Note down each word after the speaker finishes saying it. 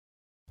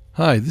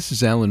Hi, this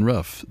is Alan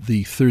Ruff,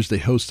 the Thursday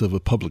host of A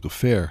Public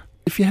Affair.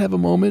 If you have a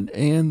moment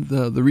and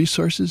the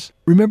resources,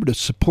 remember to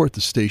support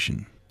the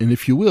station. And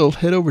if you will,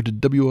 head over to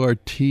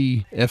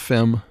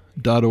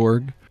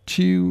WRTFM.org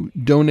to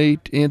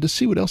donate and to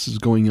see what else is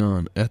going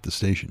on at the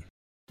station.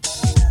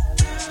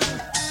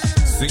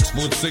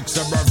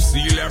 6'6" above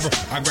sea level.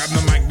 I grab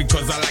the mic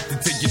because I like to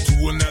take you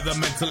to another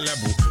mental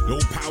level. Low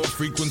power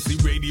frequency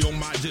radio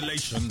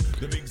modulation.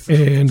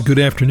 And good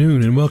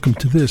afternoon, and welcome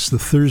to this, the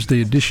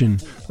Thursday edition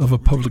of A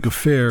Public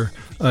Affair.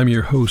 I'm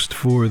your host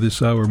for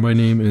this hour. My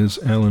name is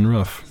Alan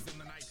Ruff.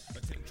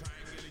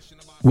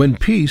 When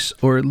peace,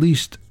 or at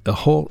least a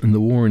halt in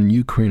the war in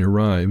Ukraine,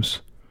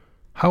 arrives,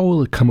 how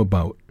will it come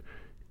about,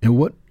 and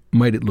what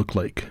might it look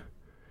like?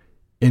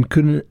 And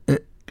could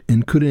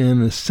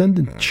an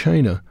ascendant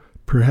China,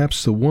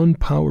 perhaps the one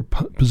power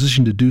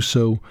position to do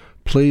so,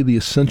 play the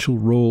essential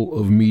role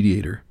of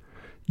mediator?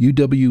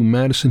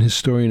 UW-Madison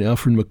historian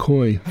Alfred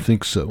McCoy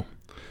thinks so.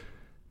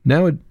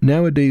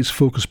 Nowadays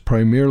focused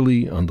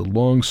primarily on the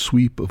long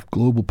sweep of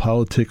global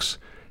politics,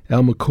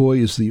 Al McCoy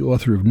is the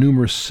author of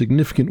numerous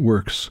significant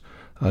works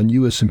on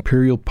U.S.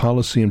 imperial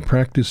policy and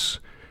practice,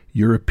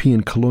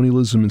 European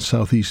colonialism in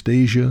Southeast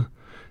Asia,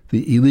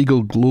 the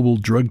illegal global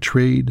drug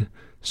trade,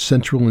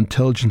 Central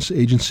Intelligence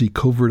Agency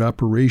covert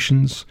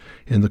operations,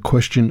 and the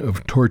question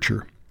of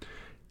torture.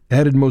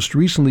 Added most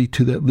recently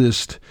to that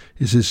list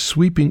is his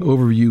sweeping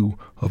overview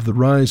of the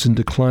rise and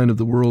decline of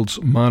the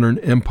world's modern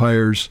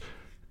empires,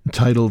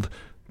 entitled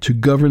To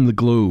Govern the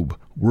Globe,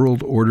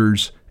 World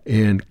Orders,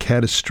 and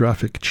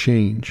Catastrophic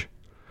Change.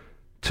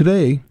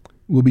 Today,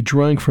 we'll be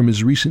drawing from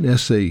his recent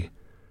essay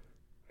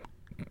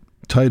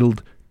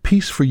titled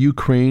Peace for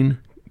Ukraine,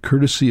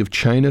 Courtesy of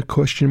China,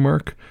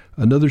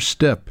 Another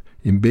Step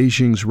in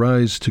Beijing's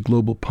Rise to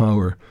Global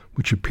Power,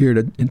 which appeared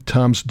in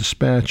Tom's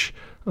Dispatch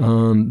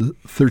on the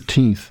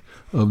 13th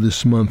of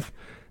this month.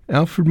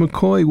 Alfred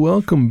McCoy,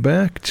 welcome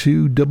back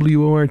to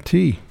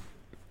WORT.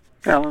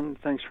 Alan,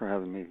 thanks for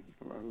having me.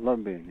 I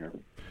love being here.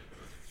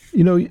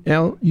 You know,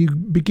 Al, you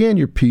began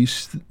your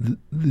piece,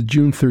 the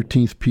June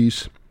 13th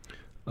piece,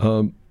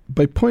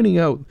 by pointing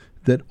out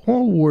that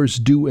all wars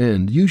do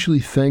end, usually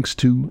thanks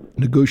to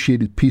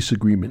negotiated peace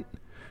agreement,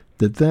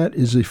 that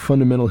is a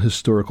fundamental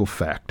historical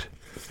fact.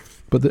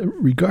 But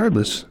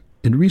regardless,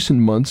 in recent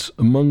months,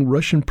 among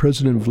Russian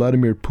President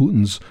Vladimir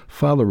Putin's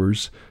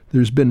followers,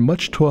 there's been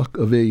much talk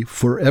of a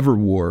forever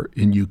war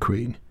in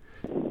Ukraine.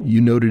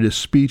 You noted a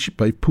speech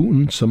by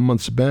Putin some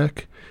months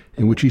back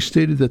in which he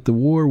stated that the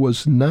war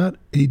was not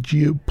a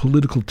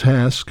geopolitical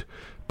task,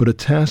 but a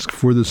task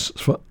for of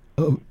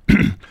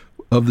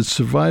the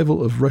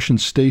survival of Russian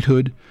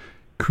statehood,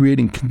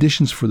 creating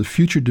conditions for the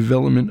future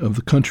development of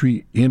the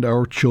country and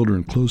our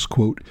children, close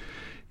quote.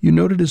 You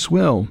noted as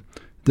well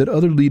that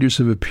other leaders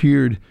have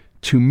appeared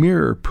to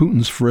mirror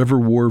Putin's forever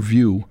war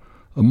view,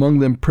 among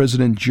them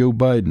President Joe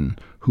Biden,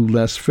 who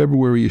last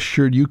February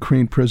assured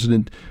Ukraine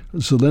President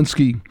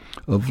Zelensky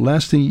of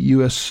lasting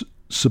U.S.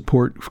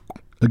 support,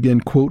 again,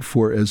 quote,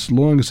 for as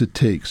long as it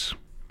takes.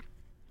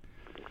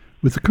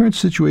 With the current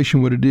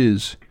situation what it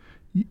is,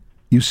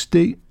 you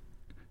stated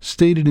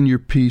in your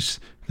piece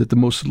that the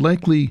most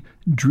likely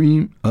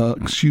deal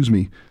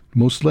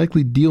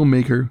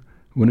maker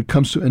when it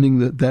comes to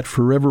ending that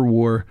forever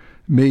war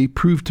may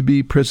prove to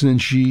be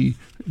President Xi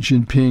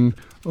Jinping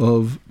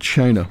of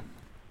China.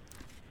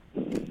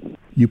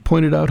 You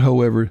pointed out,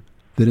 however,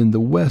 that in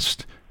the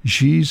West,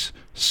 Xi's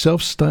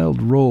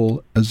self-styled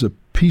role as a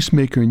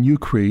peacemaker in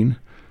Ukraine,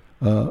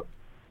 that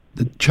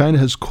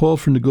China's call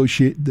for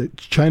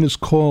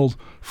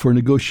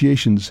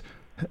negotiations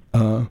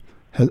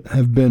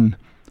have been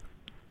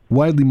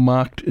widely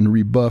mocked and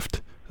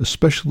rebuffed,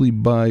 especially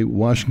by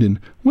Washington.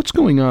 What's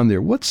going on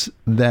there? What's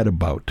that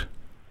about?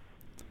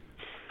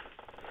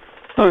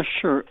 Oh,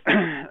 sure.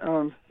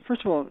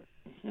 First of all,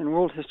 in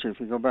world history, if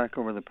you go back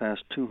over the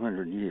past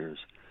 200 years,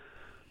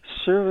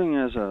 serving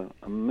as a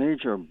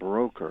major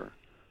broker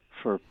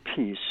for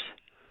peace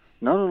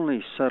not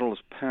only settles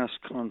past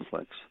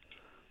conflicts,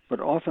 but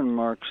often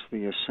marks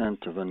the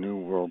ascent of a new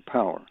world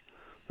power.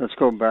 Let's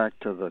go back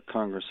to the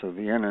Congress of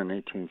Vienna in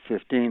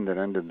 1815 that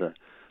ended the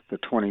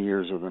 20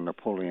 years of the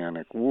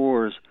Napoleonic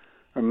Wars.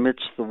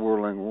 Amidst the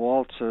whirling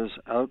waltzes,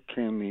 out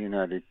came the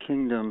United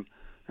Kingdom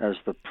as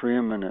the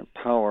preeminent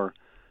power,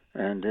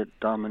 and it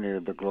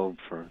dominated the globe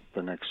for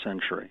the next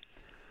century.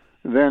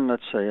 Then,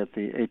 let's say, at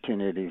the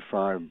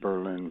 1885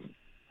 Berlin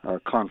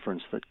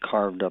conference that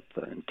carved up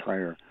the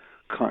entire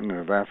continent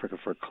of Africa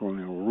for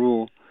colonial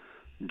rule,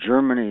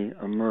 Germany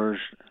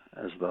emerged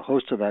as the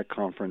host of that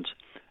conference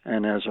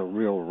and as a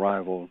real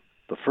rival,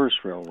 the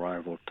first real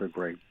rival to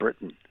Great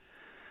Britain.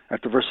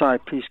 At the Versailles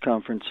Peace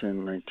Conference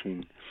in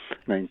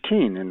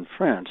 1919 in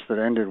France that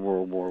ended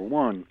World War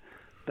I,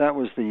 that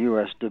was the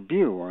U.S.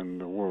 debut on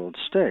the world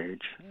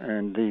stage,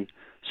 and the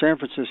San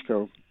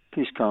Francisco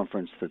Peace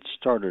Conference that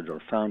started or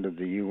founded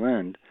the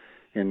UN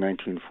in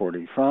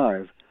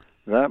 1945,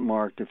 that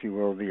marked, if you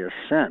will, the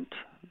ascent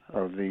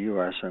of the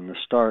U.S. and the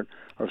start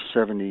of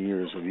 70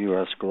 years of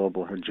U.S.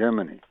 global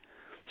hegemony.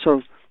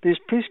 So these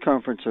peace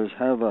conferences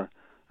have a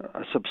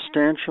a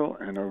substantial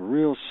and a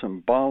real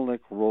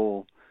symbolic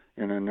role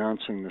in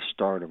announcing the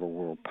start of a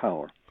world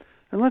power.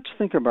 And let's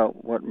think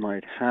about what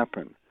might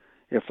happen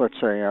if, let's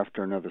say,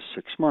 after another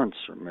 6 months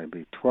or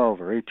maybe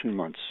 12 or 18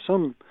 months,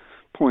 some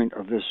point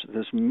of this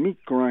meat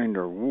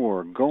grinder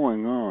war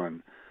going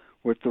on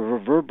with the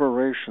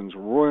reverberations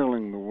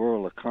roiling the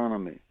world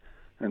economy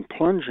and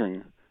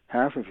plunging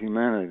half of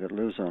humanity that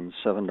lives on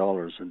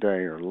 $7 a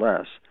day or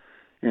less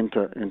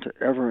into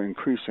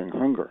ever-increasing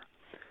hunger.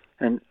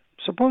 And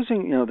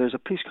supposing, there's a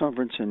peace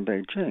conference in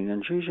Beijing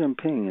and Xi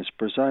Jinping is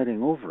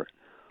presiding over it,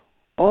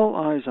 all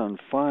eyes on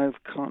 5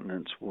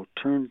 continents will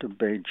turn to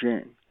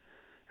Beijing,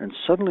 and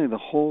suddenly the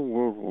whole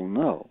world will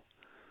know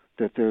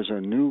that there's a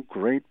new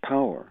great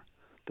power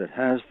that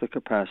has the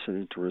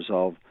capacity to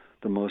resolve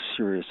the most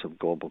serious of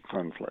global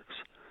conflicts.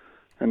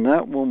 And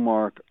that will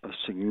mark a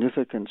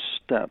significant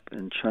step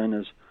in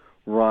China's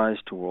rise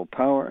to world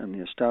power and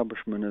the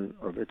establishment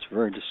of its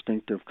very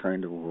distinctive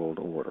kind of world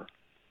order.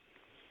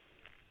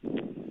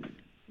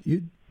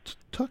 You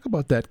talk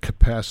about that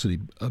capacity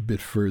a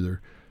bit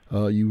further.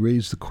 You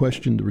raised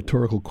the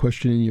rhetorical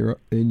question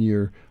in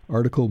your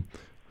article,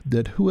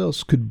 that who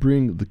else could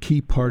bring the key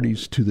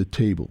parties to the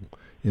table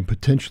and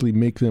potentially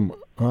make them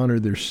honor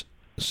their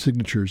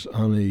signatures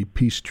on a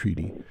peace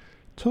treaty.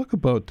 Talk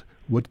about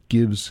what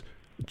gives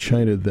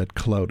China that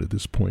clout at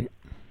this point.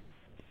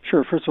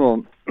 Sure. First of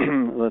all,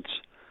 let's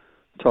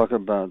talk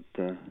about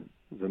the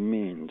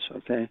means,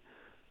 okay?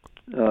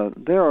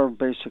 There are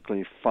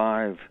basically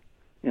 5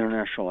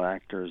 international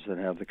actors that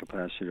have the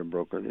capacity to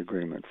broker the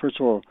agreement.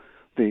 First of all,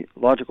 the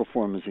logical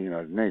form is the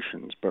United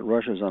Nations, but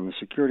Russia's on the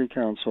Security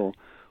Council,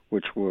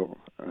 which will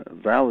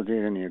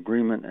validate any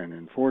agreement and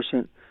enforce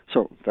it,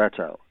 so that's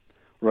out.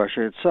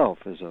 Russia itself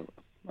is a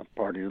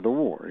party to the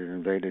war. It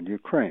invaded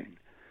Ukraine.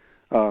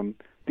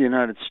 The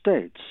United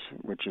States,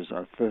 which is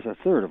a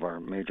third of our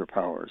major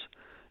powers,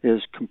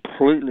 is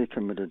completely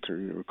committed to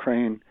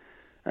Ukraine,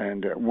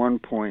 and at one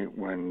point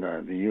when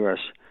the U.S.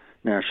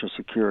 National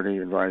Security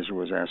Advisor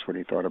was asked what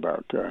he thought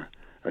about,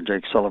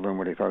 Jake Sullivan,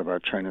 what he thought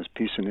about China's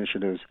peace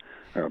initiatives,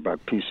 or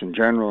about peace in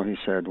general, he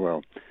said,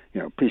 well,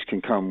 peace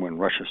can come when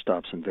Russia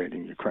stops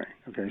invading Ukraine.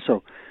 Okay,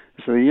 so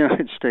the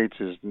United States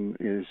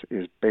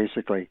is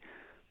basically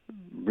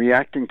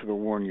reacting to the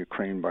war in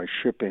Ukraine by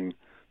shipping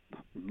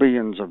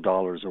billions of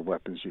dollars of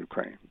weapons to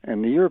Ukraine.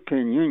 And the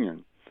European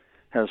Union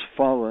has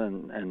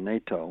followed, and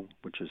NATO,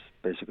 which is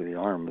basically the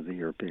arm of the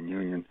European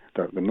Union,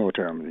 the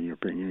military arm of the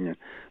European Union,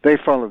 they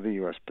follow the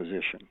U.S.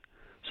 position.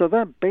 So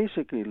that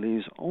basically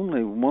leaves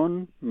only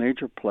one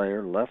major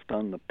player left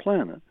on the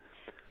planet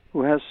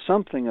who has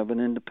something of an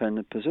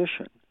independent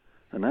position,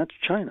 and that's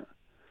China.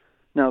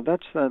 Now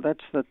that's the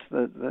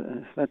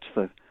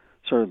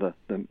sort of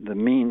the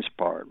means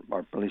part, or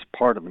at least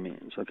part of the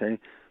means. Okay,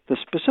 the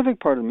specific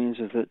part of the means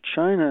is that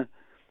China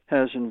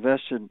has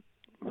invested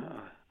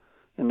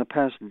in the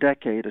past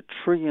decade $1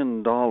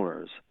 trillion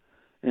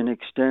in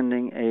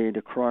extending aid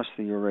across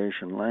the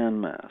Eurasian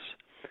landmass,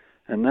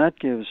 and that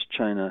gives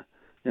China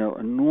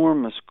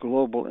enormous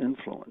global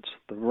influence.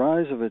 The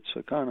rise of its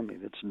economy,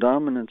 its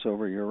dominance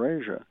over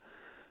Eurasia,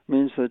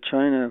 means that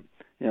China,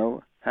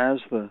 has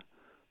the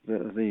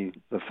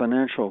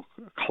financial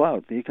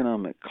clout, the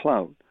economic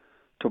clout,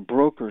 to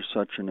broker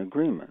such an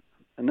agreement.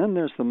 And then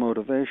there's the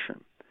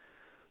motivation.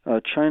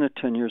 China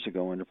 10 years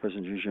ago, under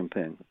President Xi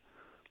Jinping,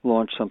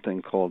 launched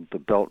something called the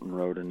Belt and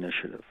Road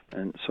Initiative.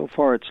 And so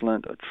far it's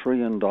lent $1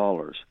 trillion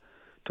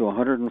to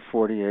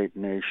 148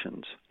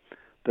 nations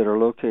that are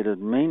located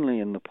mainly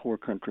in the poor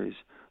countries,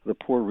 the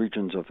poor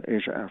regions of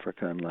Asia,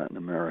 Africa, and Latin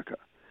America.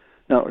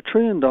 Now, $1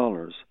 trillion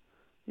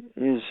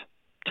is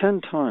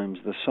 10 times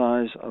the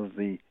size of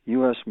the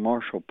U.S.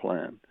 Marshall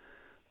Plan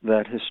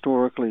that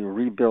historically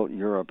rebuilt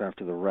Europe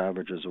after the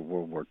ravages of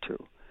World War II.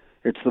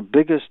 It's the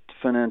biggest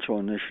financial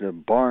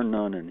initiative, bar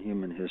none, in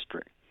human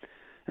history.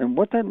 And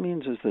what that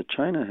means is that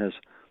China has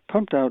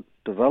pumped out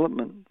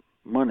development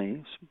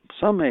money,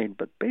 some aid,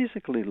 but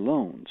basically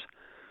loans,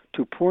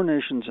 to poor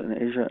nations in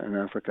Asia and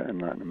Africa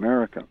and Latin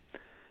America.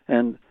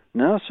 And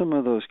now some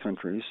of those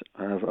countries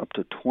have up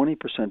to 20%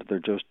 of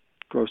their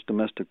gross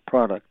domestic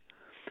product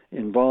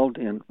involved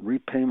in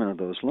repayment of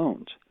those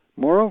loans.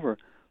 Moreover,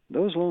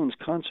 those loans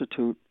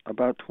constitute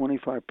about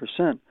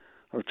 25%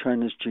 of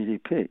China's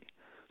GDP.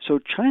 So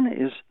China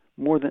is,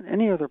 more than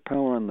any other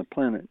power on the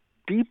planet,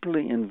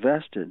 deeply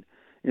invested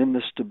in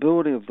the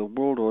stability of the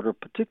world order,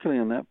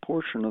 particularly in that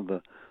portion of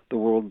the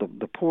world,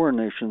 the poor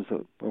nations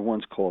that were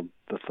once called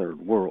the Third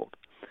World.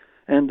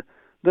 And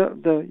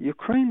the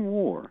Ukraine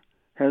war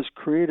has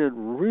created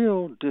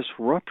real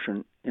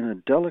disruption in a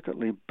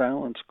delicately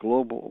balanced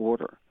global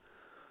order.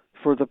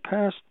 For the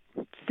past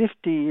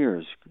 50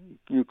 years,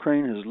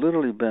 Ukraine has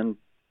literally been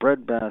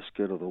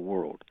breadbasket of the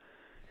world.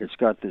 It's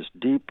got this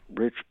deep,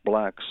 rich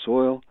black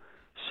soil.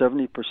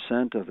 70%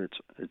 of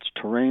its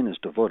terrain is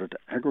devoted to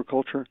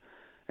agriculture,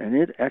 and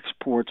it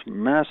exports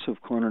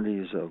massive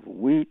quantities of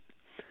wheat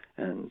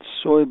and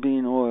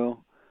soybean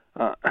oil,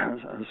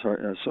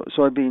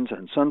 soybeans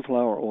and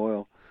sunflower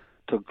oil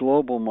to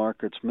global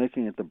markets,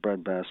 making it the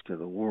breadbasket of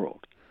the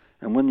world.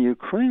 And when the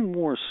Ukraine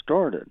war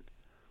started,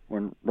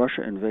 when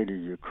Russia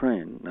invaded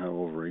Ukraine now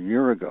over a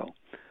year ago,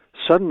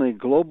 suddenly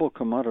global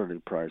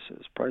commodity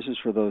prices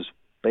for those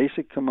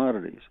basic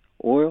commodities,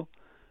 oil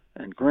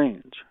and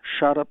grains,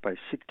 shot up by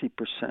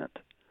 60%.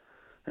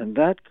 And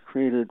that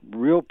created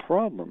real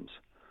problems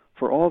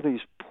for all these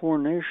poor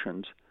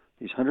nations,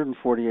 these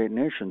 148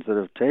 nations that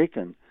have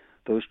taken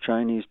those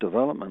Chinese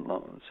development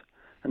loans.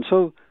 And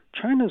so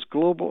China's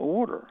global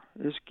order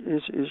is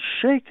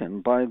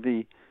shaken by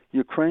the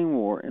Ukraine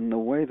war in the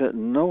way that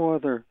no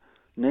other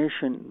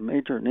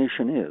major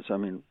nation is. I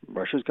mean,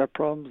 Russia's got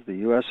problems. The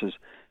U.S. has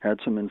had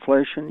some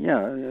inflation.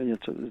 Yeah,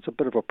 it's a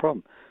bit of a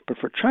problem. But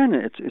for China,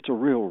 it's a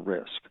real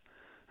risk.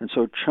 And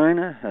so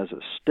China has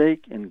a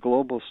stake in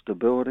global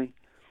stability,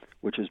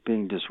 which is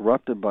being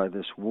disrupted by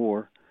this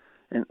war,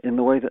 in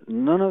the way that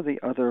none of the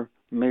other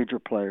major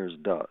players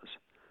does.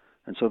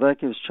 And so that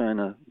gives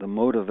China the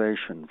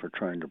motivation for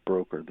trying to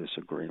broker this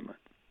agreement.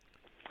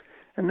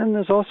 And then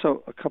there's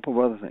also a couple of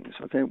other things.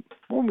 Okay,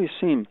 what we've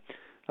seen,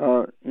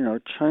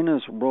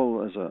 China's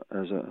role as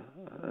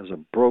a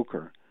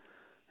broker,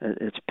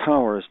 its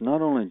power is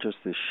not only just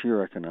the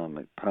sheer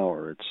economic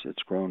power.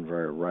 It's grown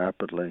very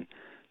rapidly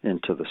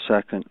into the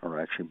second, or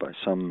actually by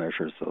some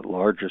measures, the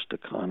largest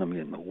economy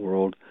in the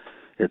world.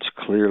 It's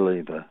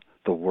clearly the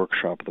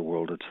workshop of the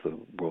world. It's the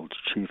world's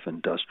chief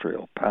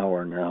industrial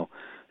power now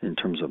in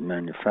terms of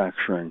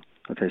manufacturing.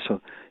 Okay,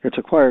 so it's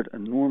acquired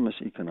enormous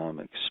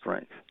economic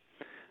strength.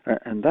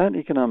 And that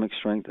economic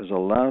strength has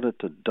allowed it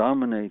to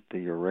dominate the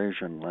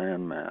Eurasian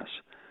landmass.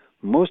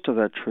 Most of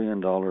that $1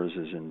 trillion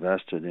is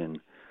invested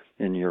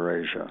in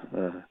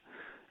Eurasia.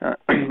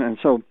 And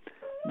so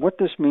what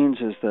this means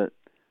is that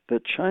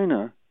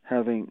China,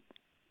 having,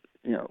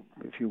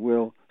 if you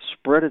will,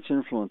 spread its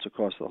influence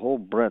across the whole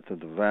breadth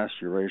of the vast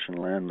Eurasian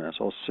landmass,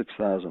 all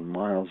 6,000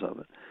 miles of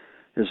it,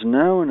 is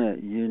now in a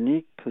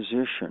unique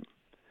position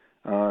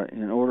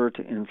in order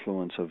to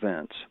influence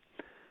events.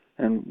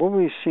 And what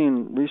we've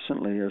seen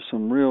recently are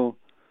some real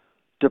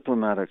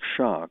diplomatic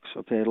shocks.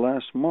 Okay,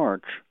 last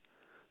March,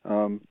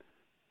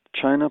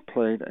 China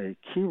played a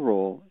key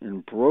role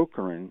in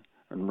brokering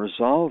and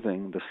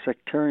resolving the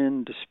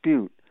sectarian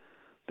dispute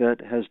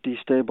that has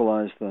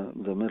destabilized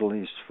the Middle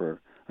East for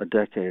a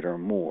decade or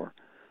more.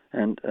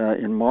 And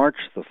in March,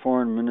 the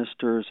foreign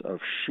ministers of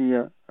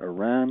Shia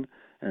Iran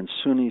and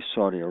Sunni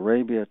Saudi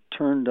Arabia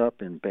turned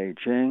up in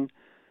Beijing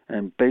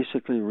and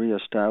basically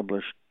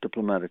reestablished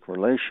diplomatic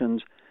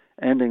relations,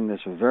 ending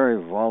this very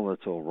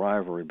volatile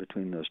rivalry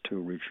between those two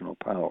regional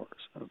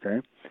powers.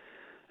 Okay,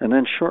 and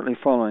then shortly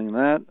following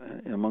that,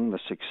 among the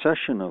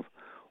succession of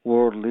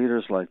world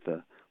leaders like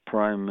the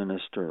Prime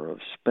Minister of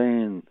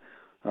Spain,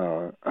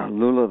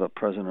 Lula, the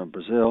President of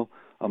Brazil,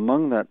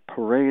 among that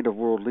parade of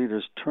world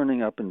leaders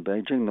turning up in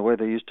Beijing, the way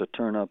they used to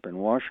turn up in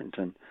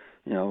Washington,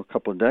 a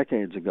couple of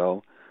decades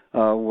ago,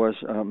 was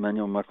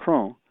Emmanuel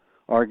Macron,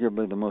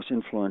 arguably the most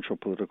influential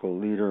political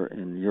leader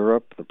in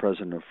Europe, the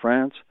President of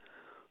France,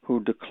 who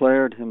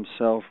declared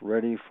himself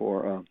ready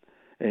for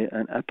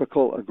an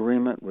epical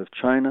agreement with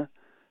China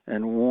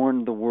and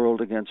warned the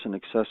world against an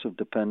excessive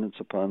dependence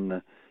upon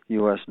the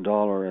U.S.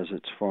 dollar as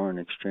its foreign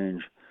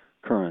exchange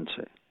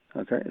currency.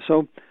 Okay,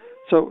 so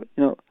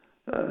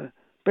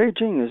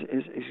Beijing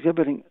is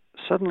exhibiting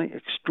suddenly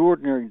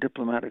extraordinary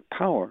diplomatic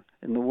power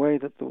in the way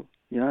that the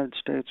United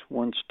States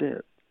once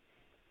did.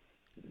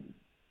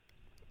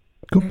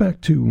 Go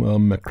back to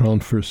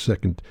Macron for a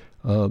second.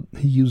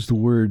 He used the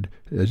word,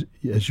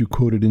 as you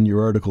quoted in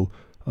your article,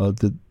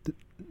 that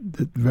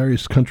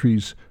various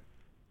countries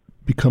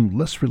become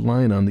less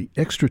reliant on the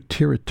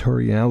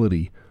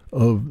extraterritoriality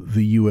of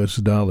the U.S.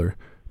 dollar.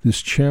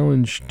 This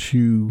challenge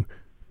to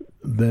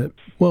that,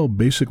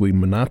 basically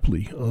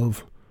monopoly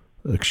of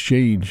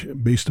exchange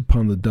based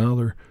upon the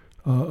dollar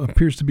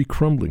appears to be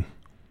crumbling.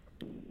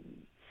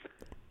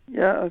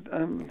 Yeah,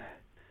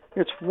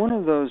 it's one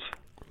of those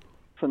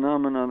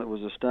phenomena that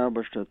was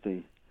established at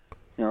the,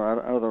 out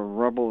of the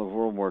rubble of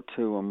World War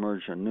II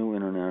emerged a new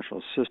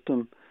international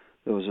system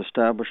that was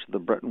established at the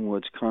Bretton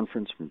Woods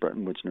Conference in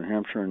Bretton Woods, New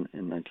Hampshire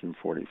in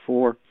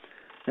 1944,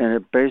 and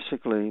it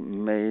basically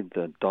made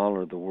the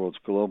dollar the world's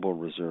global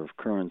reserve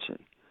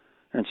currency.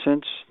 And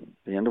since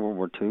the end of World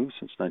War II,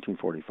 since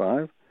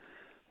 1945,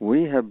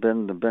 we have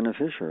been the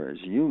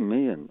beneficiaries, you,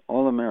 me, and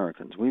all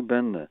Americans. We've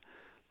been the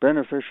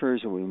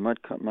beneficiaries of what we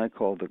might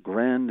call the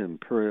grand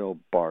imperial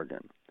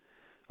bargain.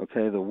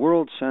 Okay, the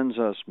world sends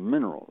us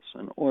minerals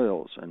and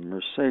oils and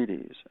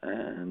Mercedes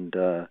and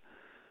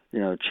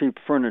cheap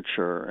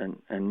furniture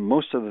and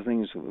most of the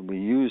things that we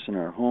use in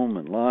our home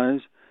and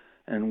lives,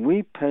 and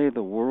we pay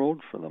the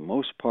world for the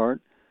most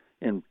part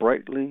in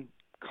brightly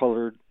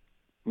colored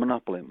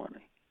monopoly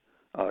money,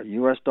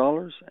 U.S.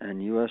 dollars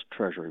and U.S.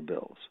 Treasury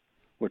bills,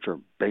 which are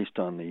based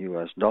on the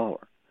U.S.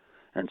 dollar.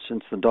 And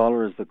since the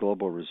dollar is the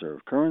global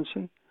reserve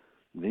currency,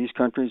 these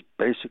countries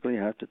basically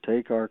have to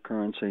take our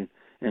currency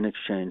in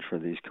exchange for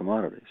these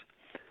commodities.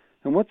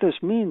 And what this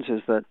means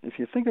is that if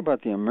you think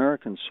about the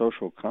American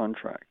social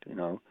contract,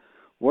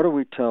 what do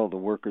we tell the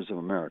workers of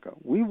America?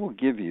 We will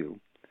give you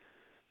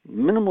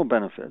minimal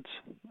benefits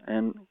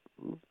and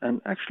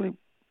and actually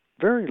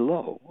very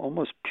low,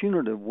 almost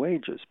punitive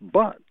wages,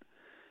 but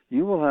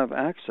you will have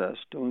access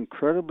to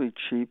incredibly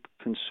cheap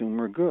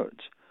consumer goods,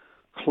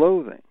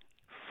 clothing,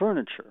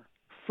 furniture,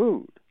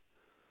 food,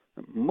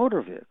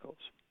 motor vehicles,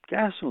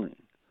 gasoline.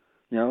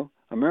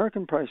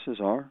 American prices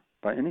are,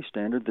 by any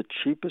standard, the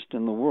cheapest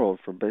in the world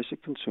for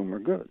basic consumer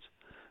goods.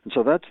 And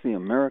so that's the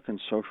American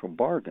social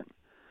bargain.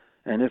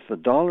 And if the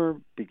dollar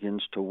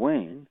begins to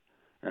wane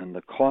and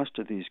the cost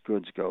of these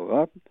goods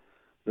go up,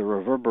 the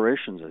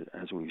reverberations,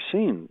 as we've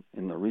seen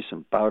in the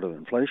recent bout of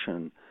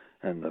inflation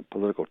and the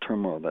political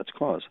turmoil that's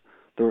caused,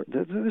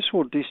 this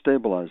will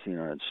destabilize the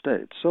United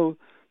States. So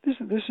this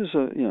is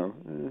a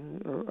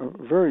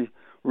very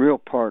real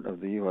part of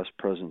the U.S.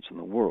 presence in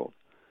the world.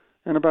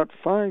 And about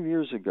 5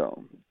 years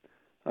ago,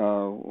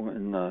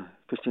 when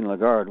Christine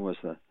Lagarde was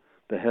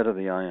the head of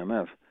the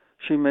IMF,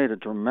 she made a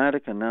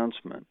dramatic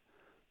announcement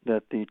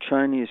that the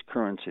Chinese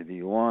currency, the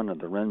yuan or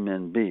the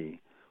renminbi,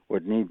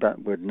 would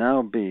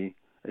now be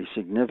a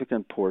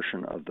significant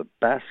portion of the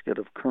basket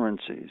of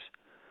currencies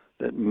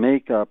that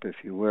make up, if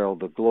you will,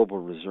 the global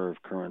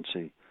reserve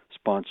currency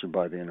sponsored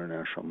by the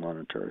International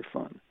Monetary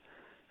Fund.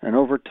 And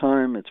over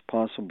time, it's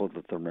possible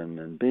that the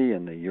renminbi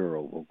and the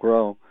euro will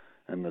grow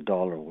and the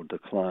dollar will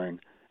decline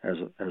as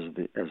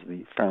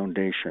the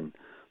foundation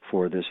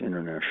for this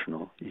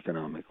international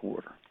economic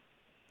order.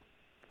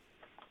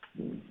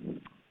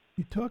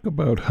 You talk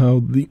about how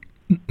the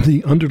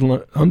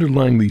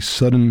underlying the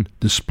sudden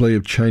display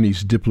of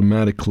Chinese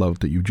diplomatic clout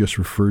that you just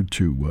referred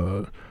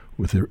to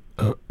with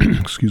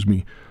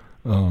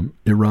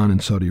Iran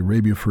and Saudi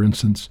Arabia, for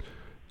instance,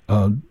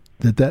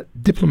 that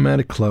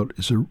diplomatic clout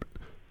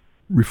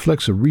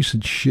reflects a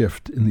recent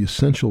shift in the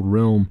essential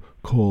realm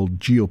called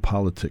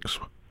geopolitics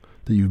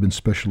that you've been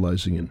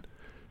specializing in.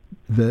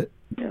 That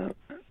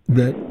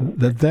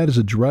is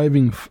a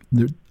driving,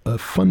 a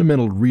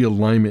fundamental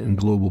realignment in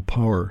global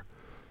power.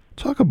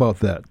 Talk about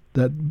that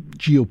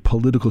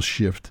geopolitical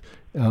shift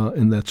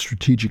and that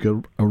strategic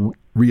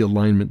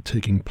realignment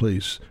taking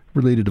place,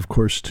 related, of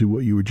course, to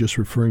what you were just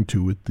referring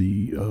to with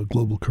the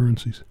global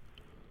currencies.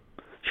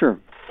 Sure.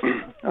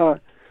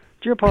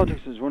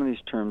 Geopolitics is one of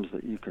these terms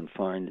that you can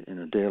find in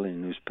a daily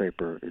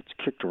newspaper. It's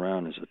kicked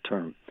around as a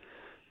term,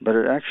 but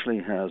it actually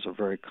has a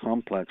very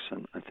complex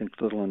and, I think,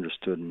 little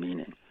understood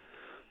meaning.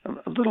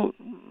 A little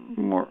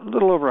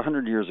over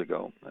 100 years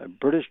ago, a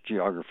British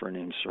geographer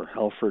named Sir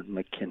Halford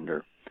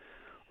Mackinder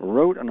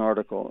wrote an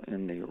article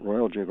in the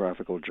Royal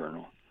Geographical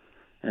Journal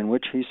in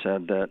which he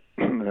said that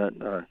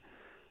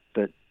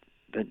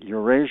that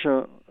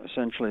Eurasia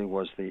essentially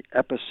was the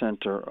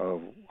epicenter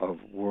of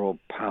world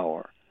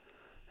power.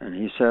 And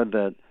he said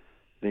that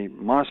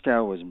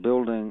Moscow was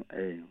building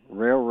a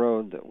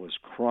railroad that was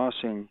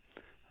crossing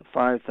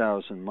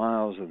 5,000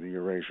 miles of the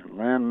Eurasian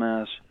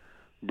landmass,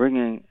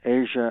 bringing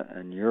Asia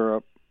and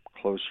Europe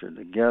closer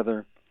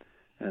together,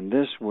 and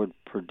this would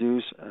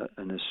produce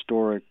an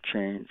historic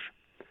change.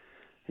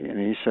 And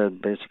he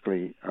said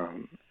basically,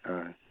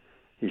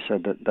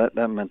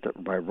 that meant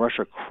that by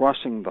Russia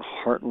crossing the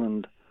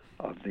heartland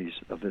of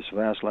this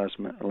vast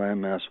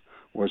landmass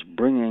was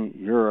bringing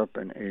Europe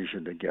and Asia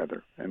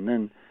together. And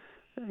then,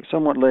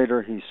 somewhat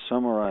later, he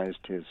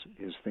summarized his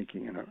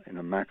thinking in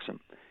a maxim: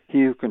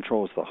 "He who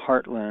controls the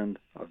heartland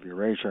of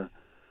Eurasia,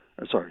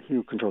 he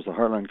who controls the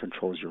heartland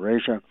controls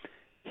Eurasia.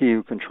 He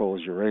who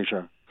controls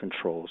Eurasia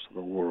controls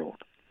the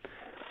world."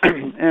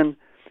 And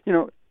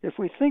if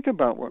we think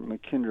about what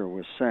Mackinder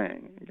was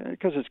saying,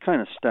 because it's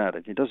kind of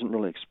static, he doesn't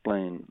really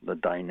explain the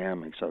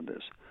dynamics of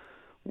this.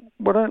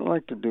 What I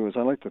like to do is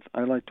I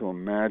like to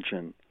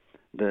imagine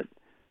that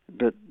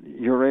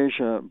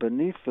Eurasia,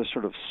 beneath the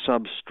sort of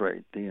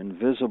substrate, the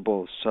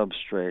invisible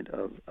substrate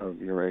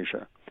of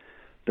Eurasia,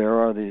 there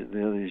are the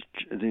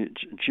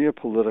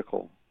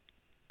geopolitical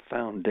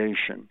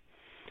foundation,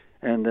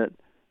 and that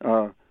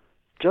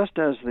just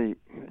as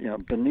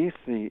beneath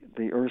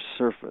the Earth's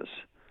surface,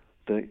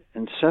 the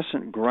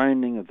incessant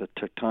grinding of the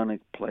tectonic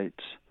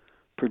plates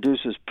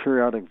produces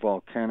periodic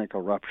volcanic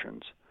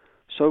eruptions,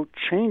 so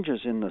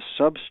changes in the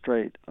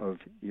substrate of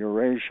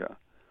Eurasia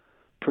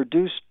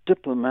produce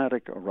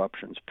diplomatic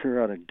eruptions,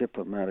 periodic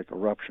diplomatic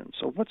eruptions.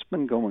 So what's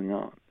been going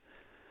on?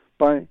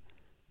 By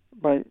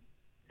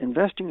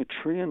investing $1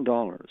 trillion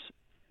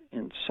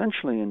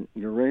essentially in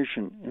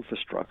Eurasian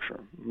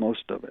infrastructure,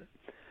 most of it,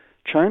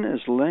 China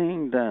is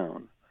laying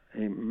down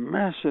a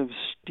massive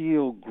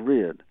steel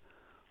grid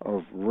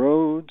of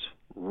roads,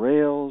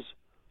 rails,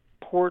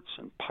 ports,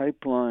 and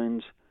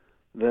pipelines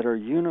that are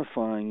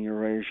unifying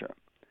Eurasia.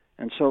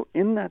 And so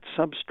in that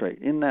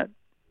substrate, in that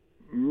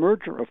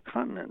merger of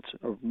continents,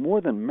 of more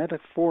than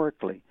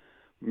metaphorically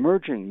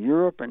merging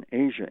Europe and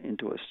Asia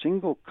into a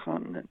single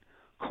continent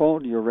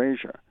called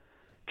Eurasia,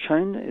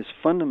 China is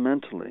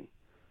fundamentally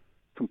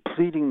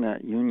completing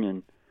that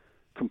union,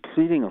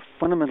 completing a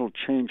fundamental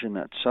change in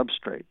that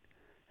substrate.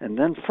 And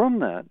then from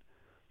that,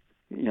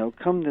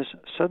 come this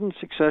sudden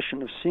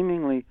succession of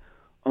seemingly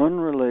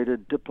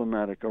unrelated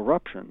diplomatic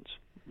eruptions,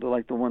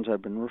 like the ones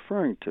I've been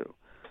referring to,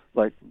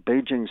 like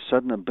Beijing's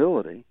sudden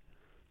ability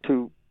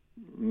to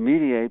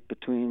mediate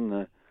between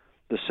the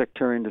the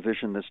sectarian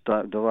division that's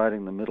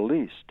dividing the Middle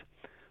East,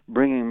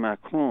 bringing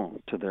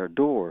Macron to their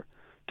door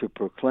to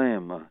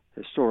proclaim a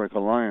historic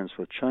alliance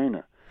with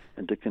China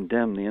and to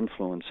condemn the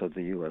influence of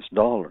the U.S.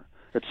 dollar,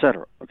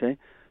 etc. Okay,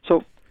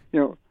 so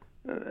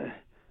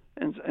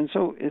and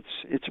so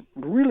it's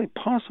really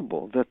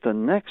possible that the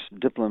next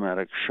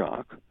diplomatic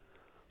shock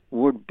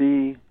would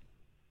be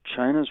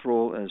China's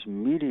role as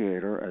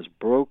mediator, as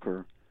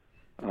broker,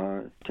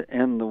 to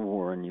end the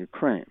war in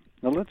Ukraine.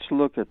 Now let's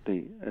look at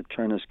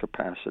China's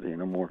capacity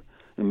in a more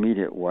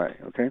immediate way.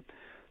 Okay,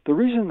 the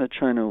reason that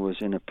China was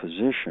in a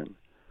position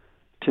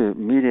to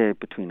mediate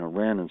between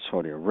Iran and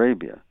Saudi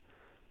Arabia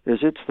is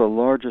it's the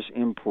largest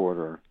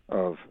importer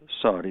of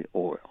Saudi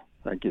oil.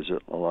 That gives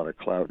it a lot of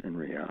clout in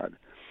Riyadh.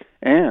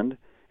 And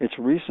it's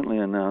recently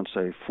announced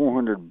a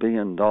 $400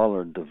 billion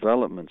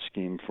development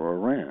scheme for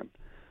Iran.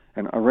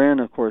 And Iran,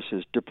 of course,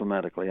 is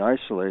diplomatically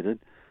isolated,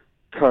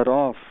 cut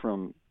off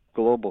from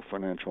global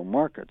financial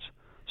markets.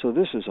 So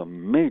this is a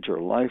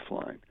major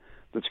lifeline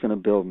that's going to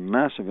build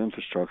massive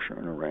infrastructure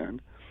in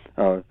Iran.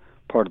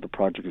 Part of the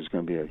project is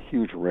going to be a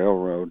huge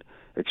railroad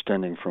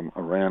extending from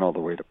Iran all the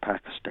way to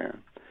Pakistan.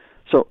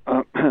 So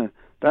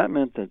that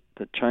meant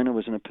that China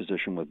was in a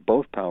position with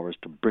both powers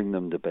to bring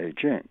them to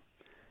Beijing.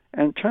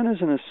 And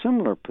China's in a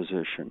similar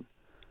position.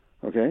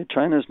 Okay,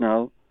 China is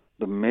now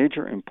the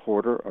major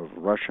importer of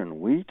Russian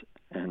wheat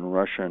and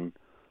Russian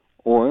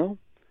oil.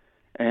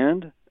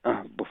 And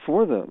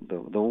before the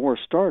war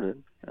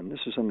started, and this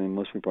is something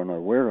most people are not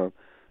aware of,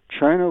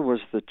 China was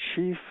the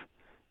chief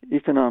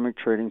economic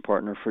trading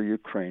partner for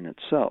Ukraine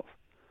itself.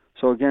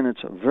 So again,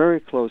 it's a very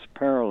close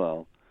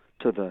parallel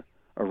to the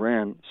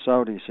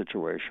Iran-Saudi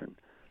situation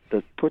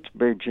that puts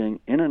Beijing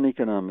in an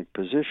economic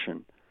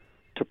position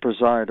to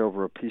preside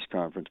over a peace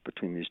conference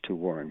between these two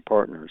warring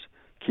partners,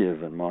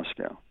 Kiev and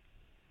Moscow.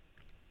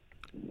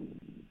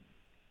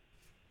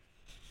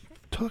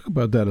 Talk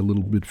about that a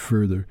little bit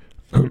further.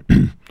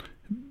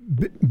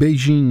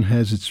 Beijing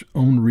has its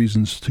own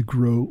reasons to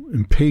grow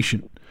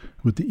impatient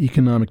with the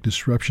economic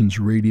disruptions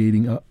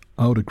radiating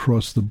out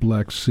across the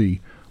Black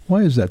Sea.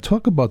 Why is that?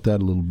 Talk about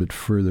that a little bit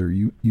further.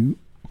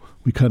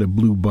 We kind of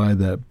blew by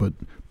that,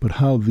 but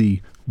how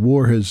the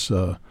war has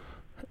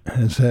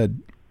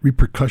had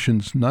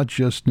repercussions not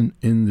just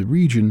in the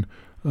region,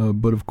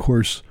 but of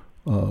course,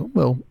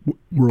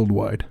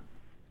 worldwide.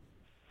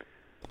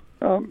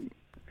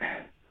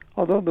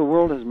 Although the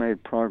world has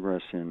made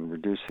progress in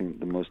reducing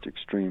the most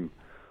extreme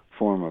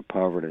form of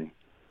poverty,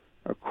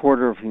 a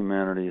quarter of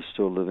humanity is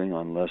still living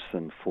on less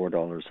than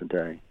 $4 a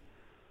day.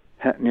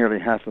 Nearly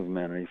half of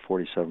humanity,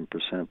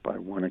 47% by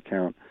one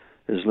account,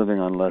 is living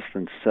on less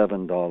than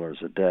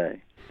 $7 a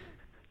day.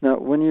 Now,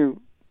 when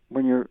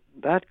you're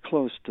that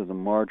close to the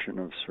margin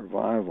of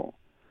survival,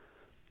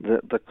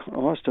 the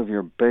cost of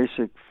your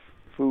basic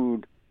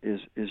food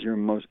is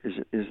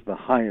the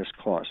highest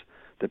cost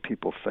that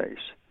people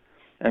face.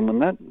 And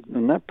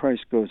when that price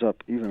goes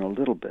up even a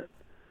little bit,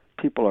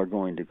 people are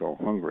going to go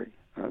hungry.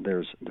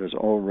 There's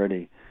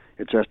already,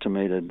 it's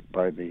estimated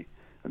by the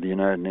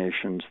United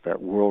Nations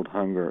that world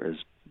hunger is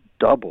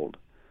doubled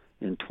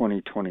in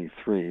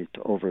 2023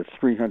 to over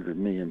 300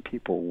 million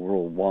people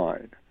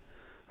worldwide.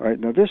 All right,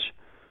 now this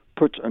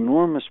puts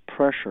enormous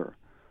pressure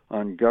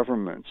on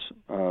governments,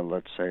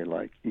 let's say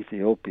like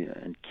Ethiopia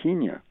and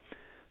Kenya,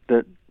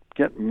 that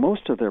get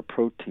most of their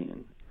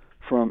protein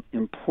from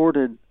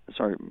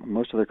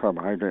most of their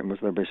carbohydrate,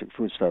 most of their basic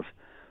foodstuffs,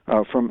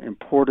 from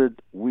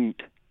imported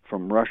wheat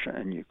from Russia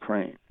and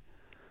Ukraine.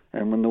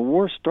 And when the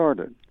war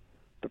started,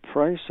 the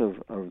price of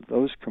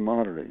those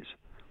commodities,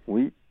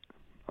 wheat,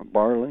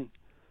 barley,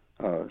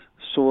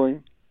 soy,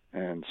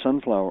 and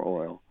sunflower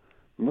oil,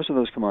 most of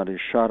those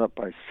commodities shot up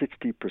by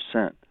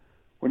 60%.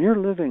 When you're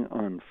living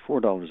on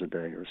 $4 a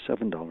day or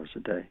 $7 a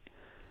day,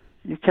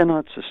 you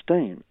cannot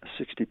sustain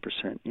a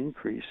 60%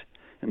 increase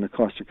in the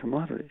cost of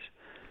commodities.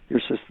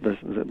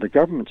 The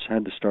governments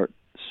had to start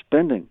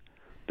spending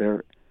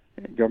their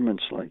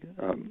governments like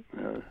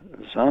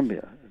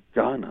Zambia,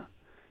 Ghana,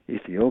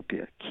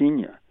 Ethiopia,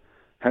 Kenya,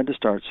 had to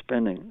start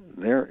spending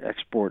their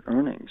export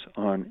earnings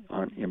on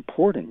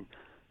importing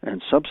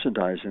and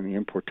subsidizing the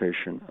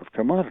importation of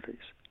commodities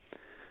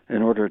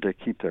in order to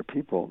keep their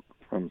people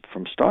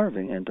from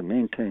starving and to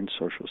maintain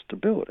social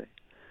stability.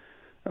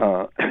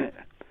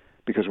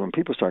 Because when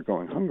people start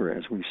going hungry,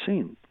 as we've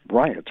seen,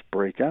 riots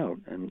break out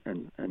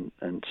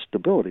and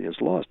stability is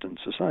lost and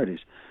societies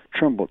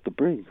tremble at the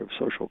brink of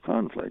social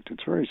conflict.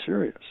 It's very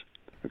serious.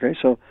 Okay,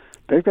 so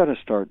they've got to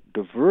start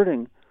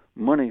diverting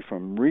money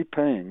from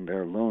repaying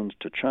their loans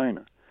to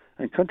China.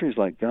 And countries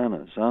like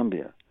Ghana,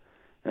 Zambia,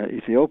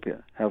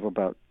 Ethiopia have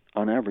about,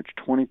 on average,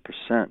 20%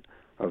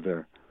 of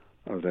their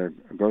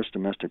gross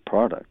domestic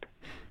product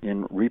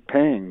in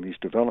repaying these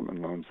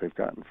development loans they've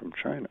gotten from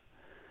China.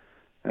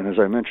 And as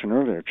I mentioned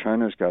earlier,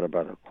 China's got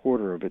about a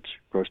quarter of its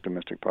gross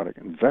domestic product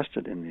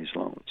invested in these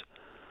loans.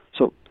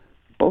 So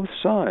both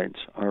sides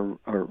are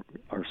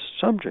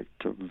subject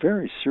to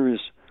very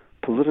serious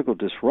political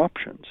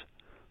disruptions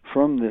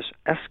from this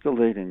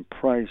escalating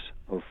price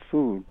of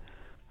food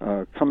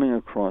coming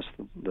across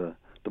the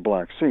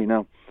Black Sea.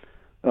 Now,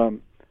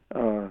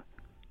 when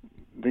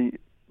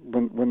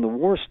the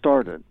war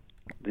started,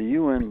 the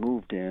UN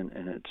moved in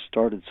and it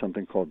started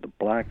something called the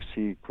Black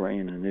Sea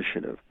Grain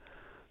Initiative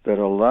that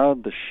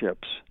allowed the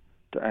ships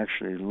to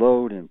actually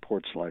load in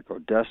ports like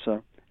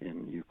Odessa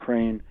in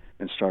Ukraine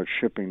and start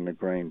shipping the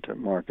grain to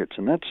markets,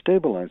 and that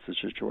stabilized the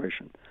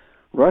situation.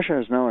 Russia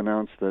has now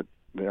announced that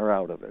they're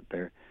out of it.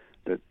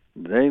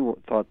 They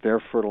thought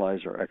their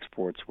fertilizer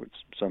exports would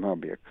somehow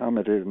be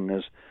accommodated in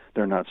this.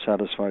 They're not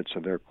satisfied, so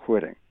they're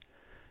quitting.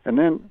 And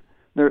then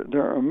there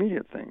are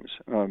immediate things.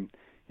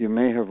 You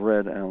may have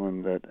read,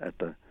 Alan, that at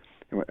the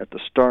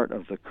start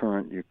of the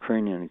current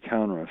Ukrainian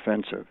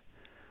counteroffensive,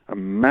 a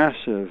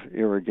massive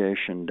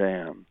irrigation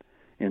dam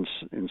in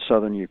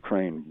southern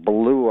Ukraine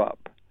blew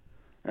up,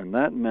 and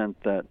that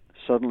meant that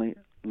suddenly,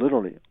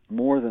 literally,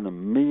 more than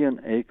 1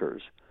 million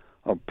acres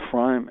of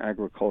prime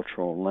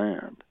agricultural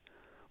land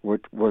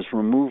which was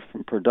removed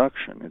from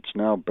production. It's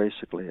now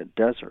basically a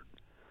desert.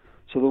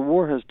 So the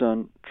war has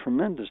done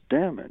tremendous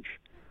damage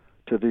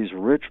to these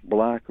rich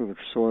black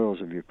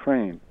soils of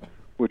Ukraine,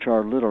 which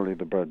are literally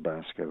the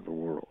breadbasket of the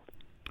world.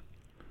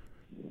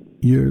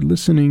 You're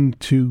listening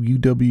to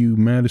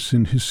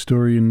UW-Madison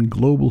historian,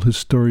 global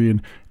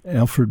historian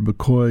Alfred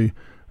McCoy.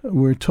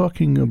 We're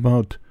talking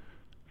about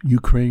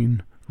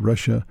Ukraine,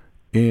 Russia,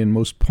 and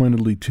most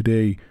pointedly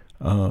today,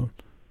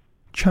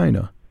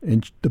 China,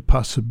 and the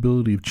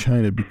possibility of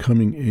China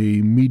becoming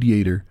a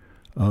mediator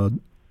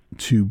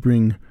to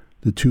bring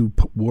the two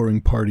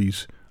warring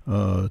parties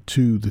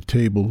to the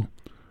table.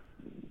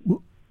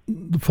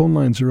 The phone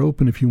lines are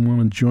open if you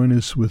want to join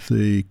us with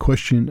a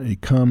question, a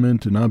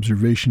comment, an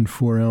observation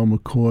for Al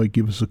McCoy.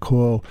 Give us a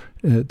call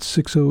at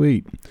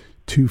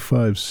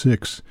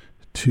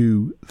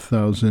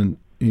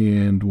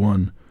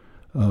 608-256-2001.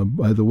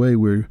 By the way,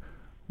 we're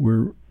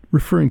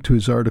referring to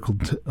his article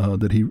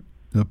that he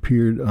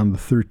appeared on the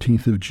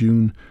 13th of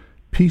June,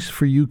 Peace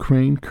for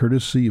Ukraine,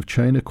 courtesy of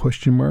China, ?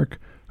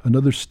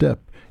 Another step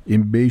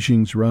in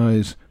Beijing's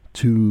rise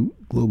to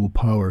global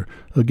power.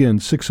 Again,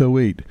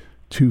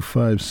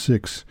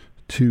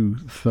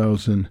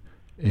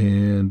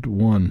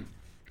 608-256-2001.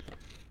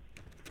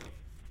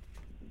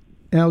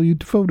 Al, you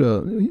devote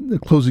the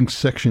closing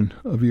section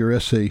of your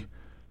essay.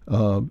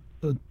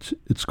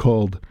 It's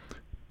called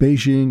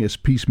Beijing as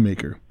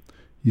Peacemaker.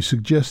 You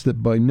suggest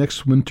that by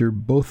next winter,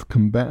 both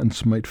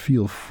combatants might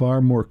feel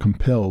far more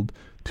compelled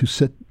to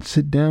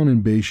sit down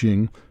in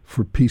Beijing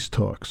for peace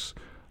talks.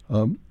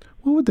 What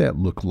would that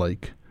look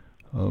like?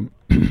 Well,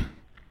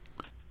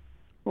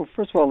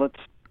 first of all, let's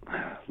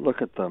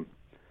look at the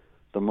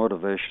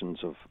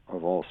motivations of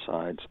all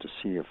sides to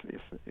see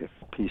if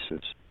peace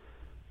is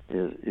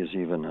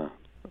even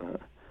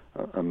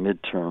a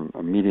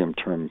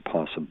medium-term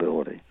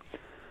possibility.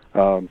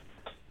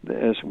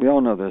 As we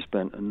all know, there's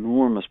been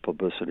enormous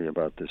publicity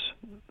about this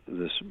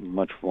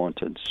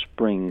much-vaunted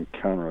spring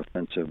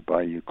counteroffensive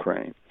by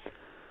Ukraine.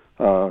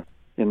 Towards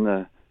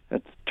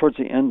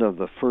the end of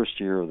the first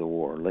year of the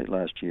war, late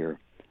last year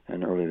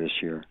and early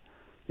this year,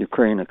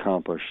 Ukraine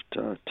accomplished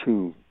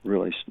two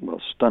really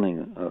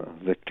stunning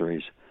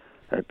victories.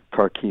 At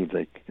Kharkiv,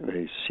 they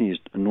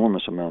seized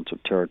enormous amounts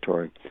of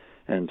territory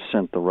and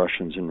sent the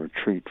Russians in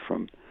retreat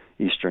from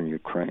eastern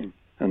Ukraine.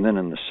 And then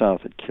in the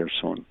south at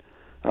Kherson,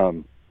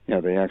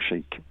 they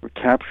actually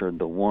captured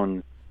the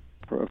one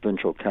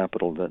provincial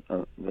capital that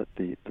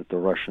the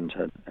Russians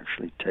had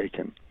actually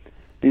taken.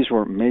 These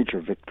were major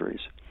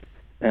victories,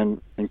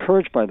 and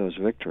encouraged by those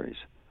victories,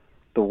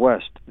 the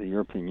West, the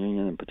European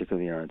Union, and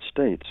particularly the United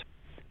States,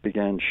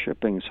 began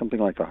shipping something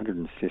like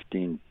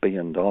 $115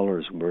 billion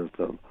worth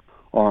of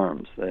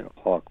arms. They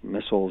Hawk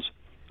missiles,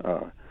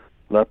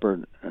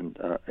 Leopard and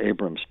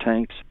Abrams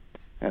tanks,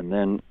 and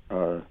then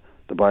the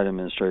Biden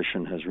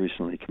administration has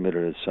recently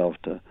committed itself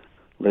to,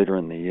 later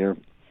in the year,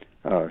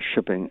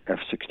 shipping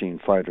F-16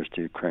 fighters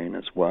to Ukraine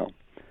as well.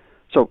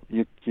 So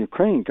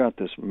Ukraine got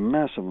this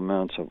massive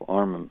amounts of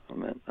armament,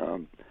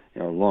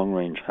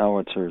 long-range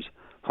howitzers,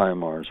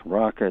 HIMARS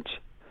rockets,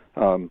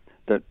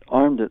 that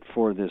armed it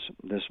for this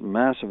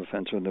massive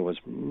offensive. There was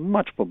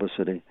much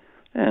publicity,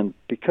 and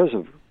because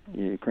of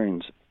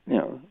Ukraine's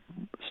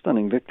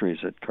stunning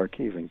victories at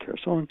Kharkiv and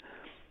Kherson,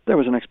 there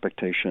was an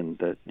expectation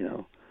that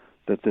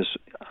that this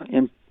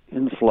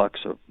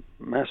influx of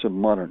massive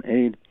modern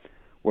aid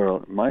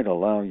might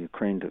allow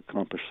Ukraine to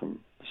accomplish some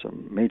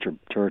major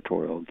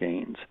territorial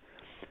gains.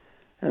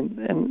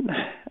 And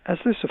as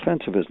this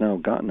offensive has now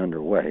gotten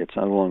underway, it's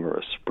no longer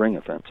a spring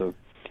offensive,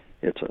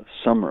 it's a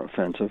summer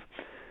offensive.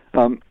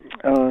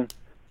 The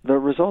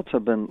results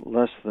have been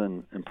less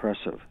than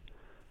impressive,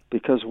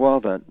 because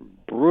while that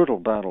brutal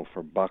battle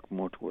for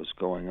Bakhmut was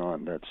going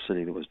on, that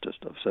city that was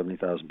just of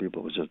 70,000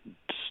 people was just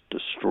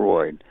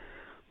destroyed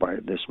by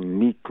this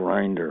meat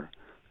grinder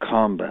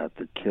combat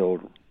that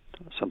killed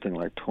something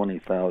like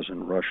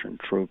 20,000 Russian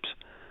troops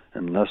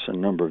and less a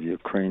number of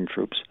Ukraine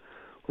troops.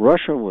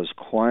 Russia was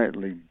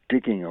quietly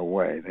digging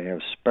away. They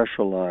have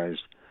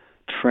specialized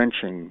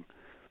trenching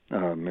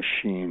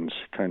machines,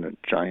 kind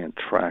of giant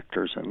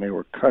tractors, and they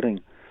were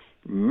cutting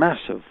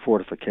massive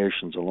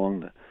fortifications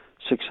along the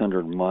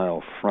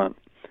 600-mile front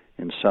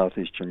in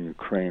southeastern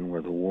Ukraine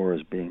where the war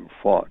is being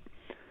fought.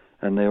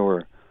 And they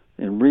were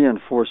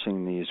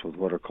reinforcing these with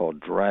what are called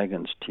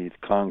dragon's teeth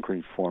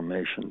concrete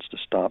formations to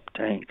stop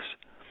tanks.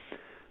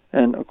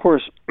 And of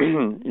course,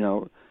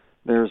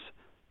 there's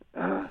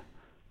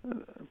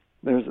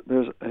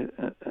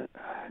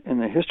in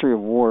the history of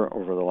war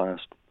over the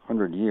last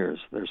 100 years,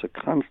 there's a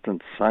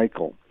constant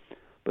cycle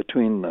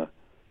between the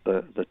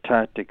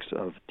tactics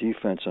of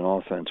defense and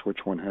offense,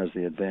 which one has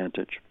the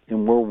advantage.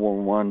 In World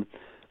War I,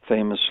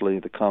 famously,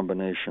 the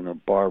combination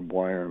of barbed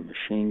wire and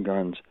machine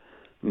guns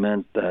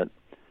meant that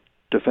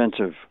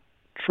defensive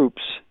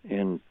troops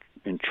in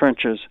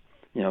trenches,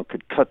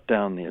 could cut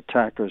down the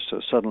attackers, so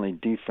suddenly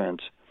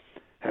defense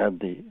had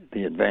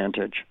the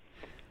advantage.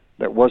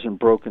 That wasn't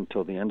broken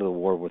until the end of the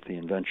war with the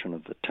invention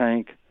of the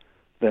tank.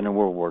 Then in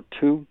World War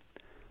II,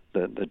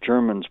 the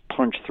Germans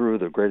punched through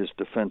the greatest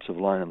defensive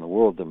line in the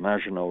world, the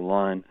Maginot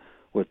Line,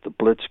 with the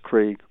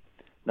Blitzkrieg.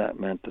 That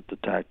meant that the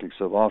tactics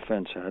of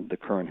offense had the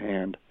current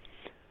hand.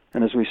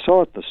 And as we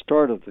saw at the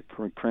start of the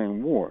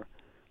Ukraine war,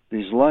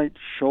 these light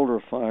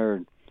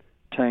shoulder-fired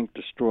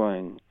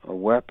tank-destroying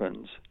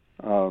weapons,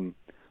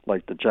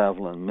 like the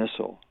Javelin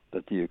missile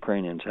that the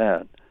Ukrainians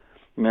had,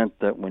 meant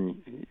that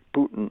when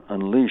Putin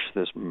unleashed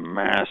this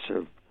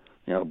massive,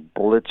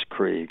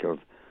 blitzkrieg of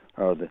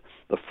the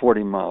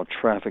 40-mile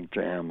traffic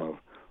jam of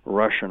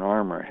Russian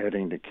armor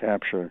heading to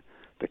capture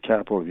the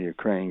capital of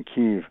Ukraine,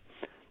 Kyiv,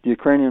 the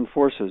Ukrainian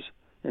forces,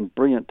 in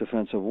brilliant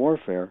defensive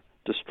warfare,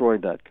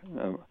 destroyed that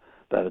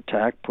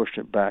attack, pushed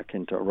it back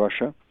into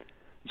Russia.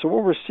 So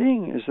what we're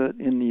seeing is that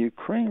in the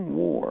Ukraine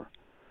war,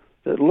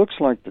 it looks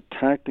like the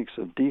tactics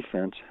of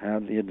defense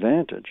have the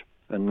advantage.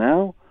 And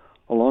now,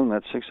 along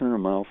that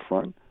 600-mile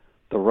front,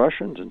 the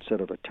Russians,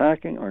 instead of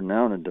attacking, are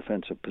now in a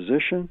defensive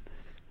position,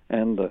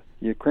 and the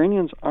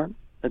Ukrainians aren't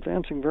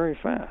advancing very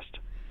fast.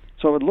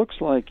 So it looks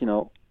like,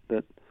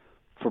 that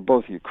for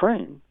both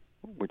Ukraine,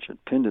 which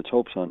had pinned its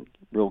hopes on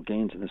real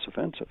gains in this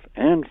offensive,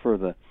 and for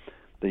the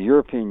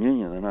European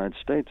Union, the United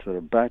States, that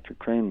have backed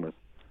Ukraine with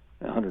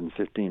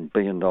 $115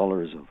 billion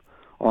of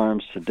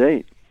arms to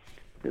date,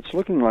 it's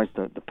looking like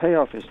the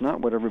payoff is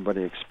not what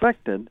everybody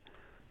expected.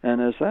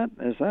 And as that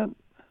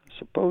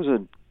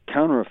supposed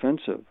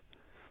counteroffensive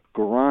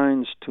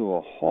grinds to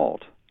a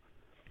halt,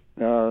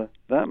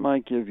 that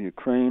might give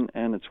Ukraine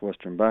and its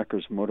Western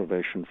backers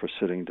motivation for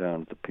sitting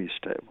down at the peace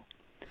table.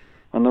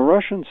 On the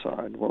Russian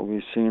side, what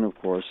we've seen, of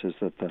course, is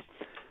that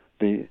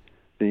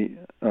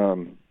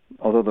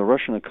although the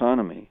Russian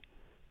economy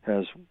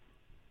has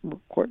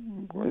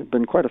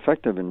been quite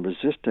effective in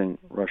resisting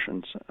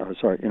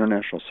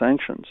international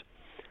sanctions,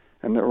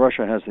 and that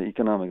Russia has the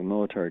economic and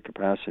military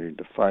capacity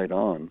to fight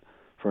on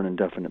for an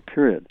indefinite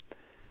period,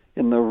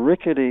 in the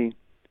rickety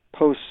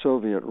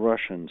post-Soviet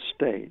Russian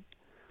state,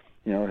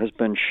 has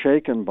been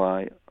shaken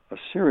by a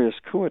serious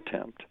coup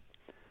attempt,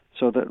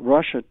 so that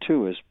Russia,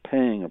 too, is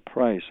paying a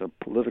price of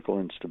political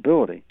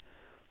instability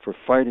for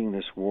fighting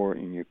this war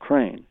in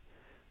Ukraine.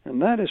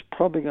 And that is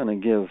probably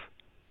going to give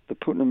the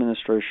Putin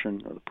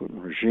administration, or the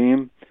Putin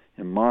regime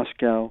in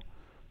Moscow,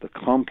 the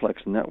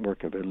complex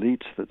network of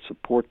elites that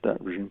support that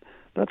regime,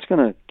 that's going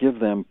to give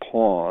them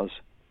pause,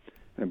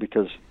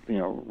 because,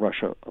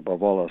 Russia,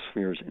 above all else,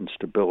 fears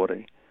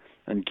instability,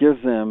 and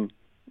give them,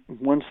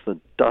 once the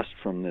dust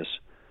from this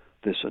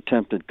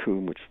attempted coup,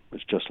 which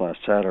was just last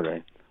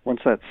Saturday,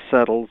 once that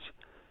settles,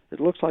 it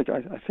looks like,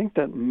 I think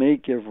that may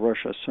give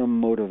Russia some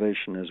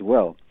motivation as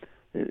well.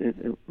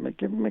 It make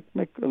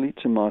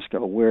elites in Moscow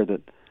aware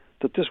that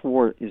this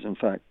war is, in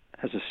fact,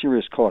 has a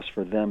serious cost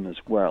for them as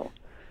well.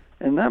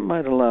 And that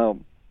might allow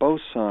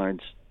both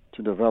sides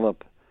to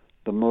develop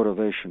the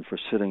motivation for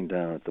sitting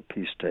down at the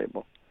peace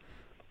table.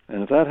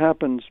 And if that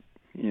happens,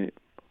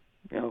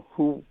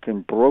 who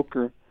can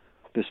broker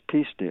this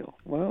peace deal?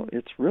 Well,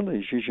 it's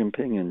really Xi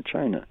Jinping in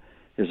China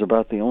is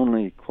about the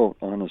only, quote,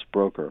 honest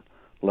broker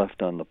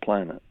left on the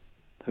planet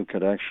who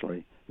could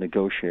actually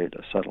negotiate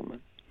a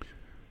settlement.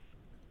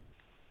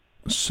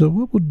 So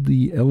what would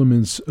the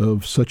elements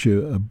of such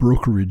a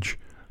brokerage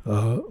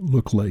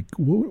look like?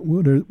 What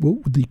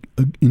would the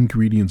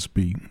ingredients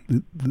be?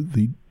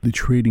 The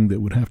trading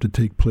that would have to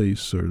take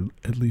place, or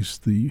at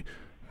least the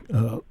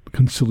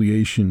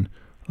conciliation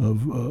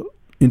of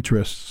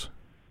interests?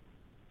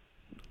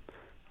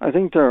 I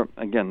think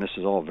again, this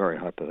is all very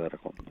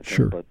hypothetical. Okay?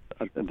 Sure. But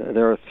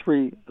there are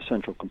three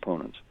essential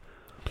components.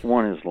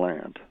 One is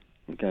land.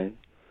 Okay,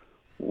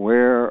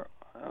 where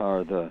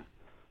are the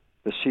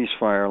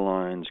ceasefire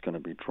lines going to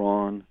be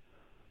drawn?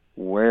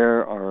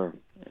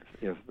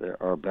 If there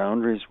are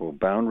boundaries, will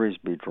boundaries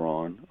be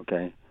drawn?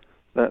 Okay,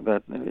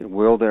 that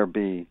will there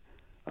be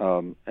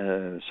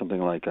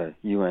something like a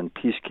UN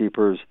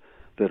peacekeepers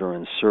that are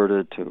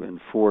inserted to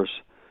enforce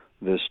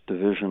this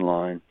division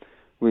line?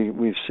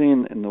 We've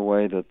seen in the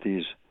way that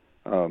these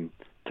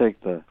take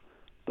the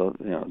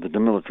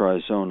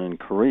demilitarized zone in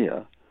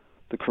Korea.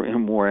 The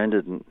Korean War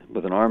ended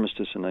with an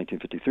armistice in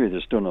 1953.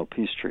 There's still no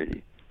peace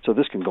treaty, so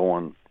this can go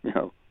on,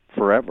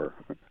 forever,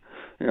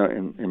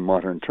 in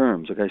modern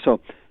terms. Okay,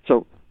 so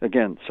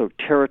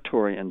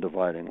territory and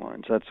dividing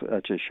lines. That's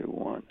issue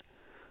one.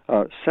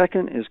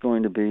 Second is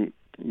going to be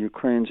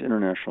Ukraine's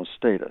international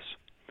status.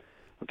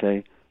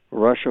 Okay,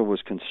 Russia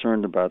was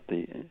concerned about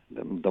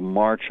the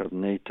march of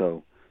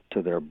NATO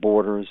to their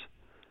borders,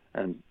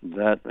 and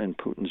that, in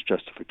Putin's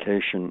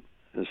justification,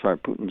 as far as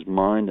Putin's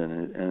mind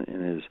and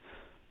in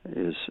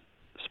his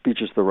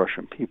speeches to the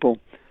Russian people,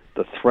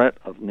 the threat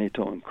of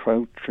NATO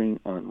encroaching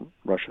on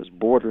Russia's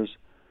borders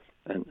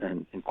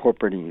and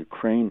incorporating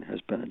Ukraine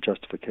has been a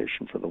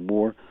justification for the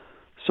war.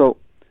 So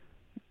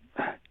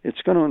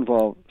it's going to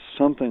involve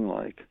something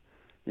like,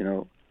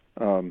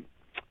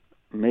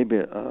 maybe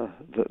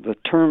the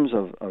terms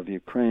of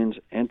Ukraine's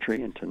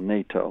entry into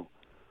NATO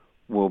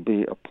will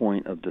be a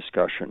point of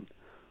discussion.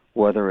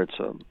 Whether it's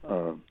a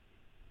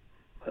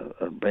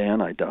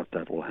ban, I doubt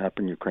that will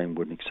happen. Ukraine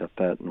wouldn't accept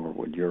that, nor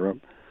would Europe.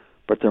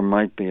 But there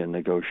might be a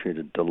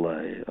negotiated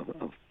delay of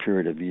a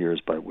period of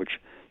years by which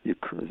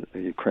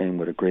Ukraine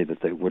would agree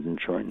that they wouldn't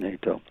join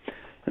NATO.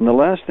 And the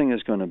last thing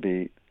is going to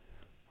be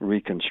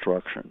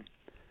reconstruction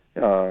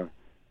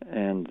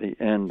and the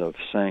end of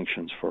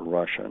sanctions for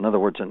Russia. In other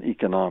words, an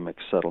economic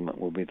settlement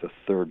will be the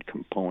third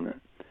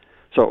component.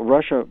 So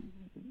Russia,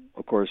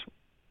 of course,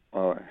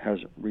 has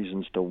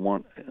reasons to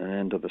want an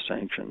end to the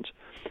sanctions.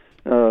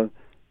 The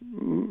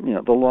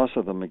loss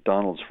of the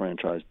McDonald's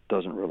franchise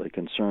doesn't really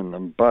concern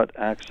them, but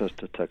access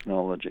to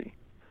technology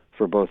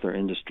for both their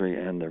industry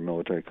and their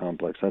military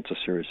complex, that's a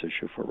serious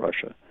issue for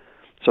Russia.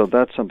 So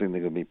that's something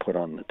that could be put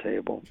on the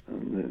table.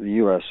 And the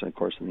U.S., of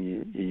course, and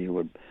the EU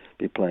would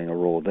be playing a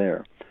role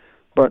there.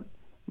 But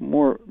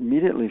more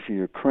immediately for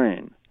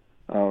Ukraine,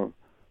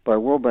 by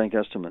World Bank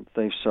estimates,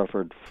 they've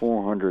suffered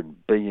 $400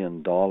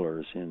 billion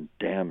in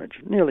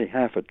damage, nearly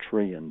 $500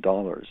 billion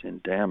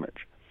in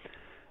damage.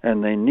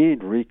 And they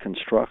need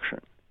reconstruction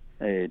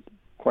aid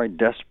quite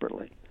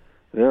desperately.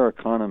 Their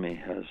economy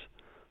has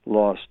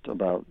lost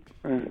about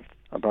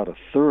a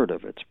third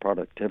of its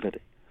productivity,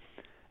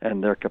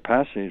 and their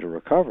capacity to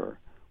recover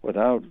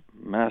without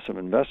massive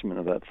investment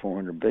of that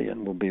 $400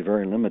 billion will be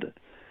very limited.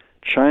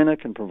 China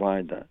can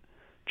provide that.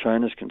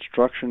 China's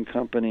construction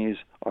companies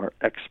are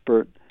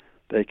expert.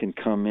 They can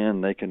come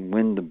in, they can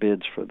win the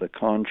bids for the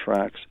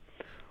contracts.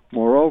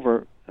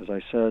 Moreover, as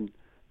I said,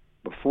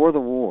 before the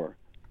war,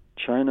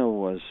 China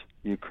was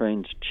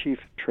Ukraine's chief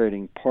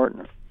trading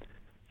partner.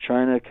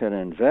 China can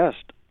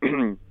invest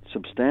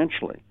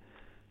substantially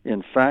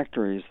in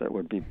factories that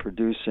would be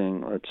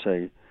producing, let's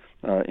say,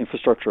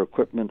 infrastructure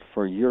equipment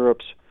for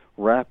Europe's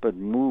rapid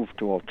move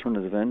to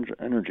alternative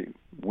energy,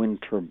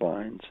 wind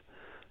turbines,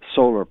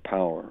 solar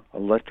power,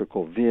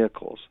 electrical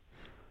vehicles.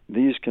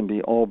 These can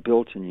be all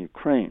built in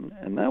Ukraine,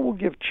 and that will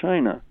give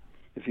China,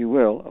 if you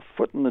will, a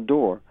foot in the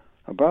door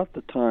about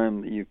the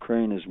time that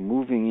Ukraine is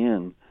moving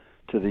in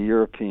to the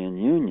European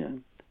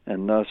Union,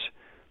 and thus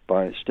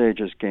by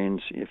stages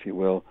gains, if you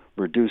will,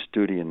 reduced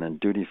duty and then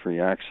duty-free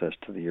access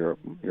to the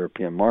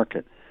European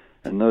market.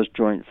 And those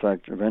joint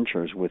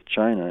ventures with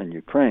China and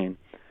Ukraine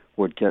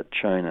would get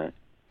China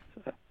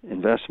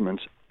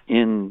investments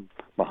in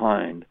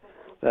behind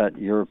that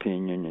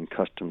European Union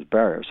customs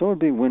barrier. So it would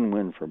be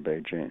win-win for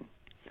Beijing.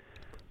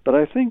 But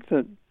I think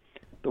that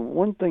the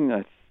one thing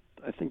I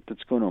think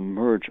that's going to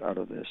emerge out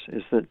of this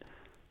is that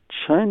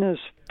China's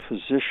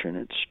position,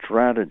 its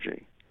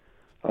strategy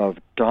of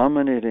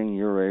dominating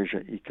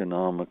Eurasia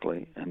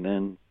economically and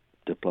then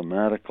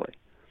diplomatically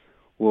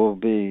will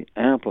be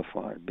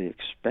amplified, be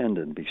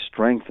expanded, be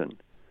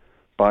strengthened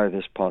by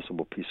this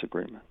possible peace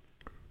agreement.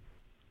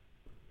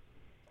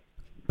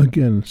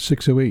 Again,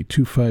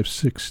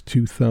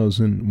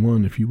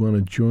 608-256-2001 if you want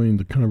to join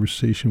the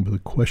conversation with a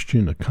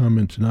question, a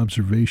comment, an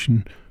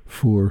observation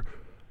for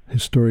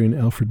historian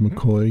Alfred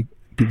McCoy.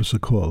 Give us a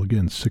call.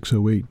 Again,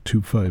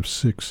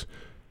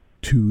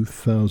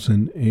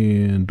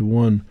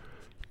 608-256-2001.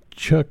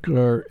 Chuck,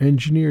 our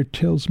engineer,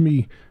 tells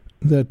me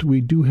that we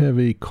do have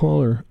a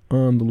caller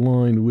on the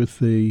line with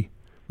we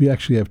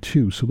actually have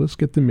two, so let's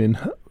get them in.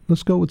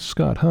 Let's go with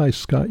Scott. Hi,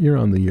 Scott, you're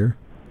on the air.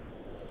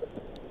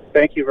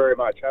 Thank you very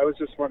much. I was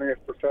just wondering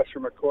if Professor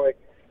McCoy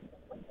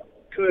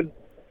could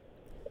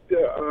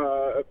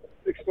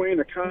explain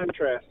the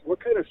contrast. What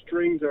kind of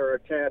strings are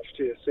attached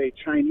to, say,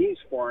 Chinese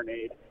foreign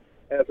aid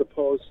as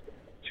opposed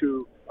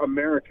to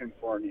American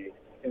foreign aid?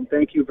 And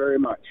thank you very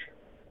much.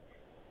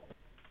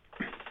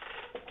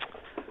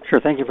 Sure,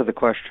 thank you for the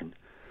question.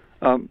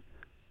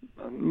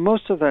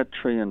 Most of that $1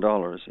 trillion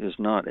is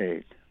not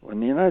aid. When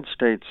the United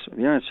States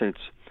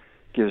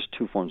gives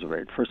two forms of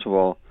aid. First of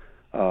all,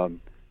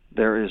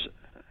 there is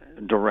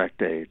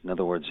direct aid. In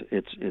other words,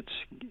 it's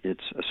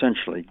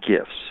essentially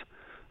gifts.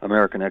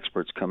 American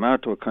experts come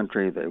out to a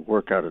country, they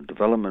work out a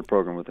development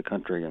program with the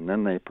country, and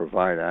then they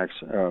provide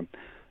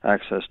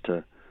access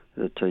to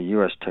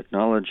U.S.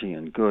 technology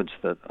and goods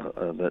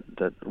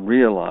that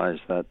realize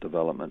that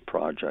development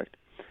project.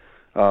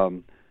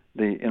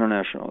 The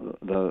International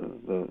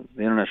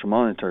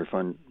Monetary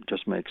Fund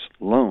just makes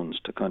loans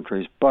to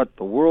countries, but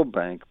the World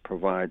Bank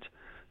provides,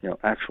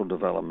 actual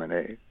development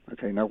aid.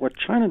 Okay. Now, what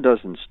China does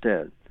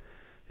instead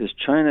is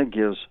China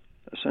gives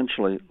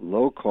essentially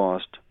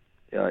low-cost,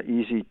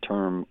 easy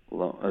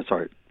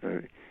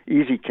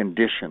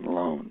condition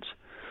loans.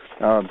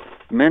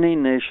 Many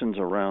nations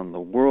around the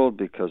world,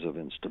 because of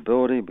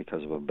instability,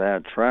 because of a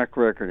bad track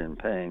record in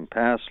paying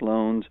past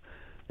loans,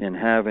 in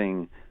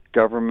having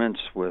governments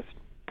with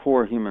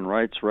poor human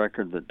rights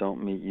record that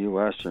don't meet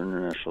U.S. or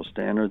international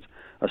standards,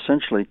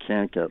 essentially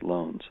can't get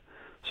loans.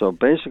 So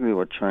basically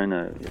what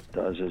China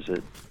does is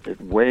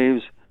it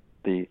waives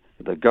the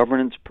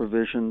governance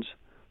provisions,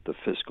 the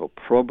fiscal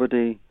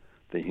probity,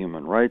 the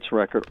human rights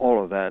record,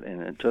 all of that,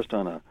 and it just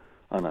on a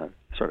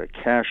sort of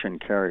cash and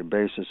carry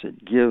basis,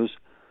 it gives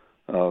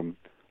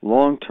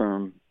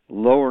long-term,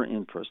 lower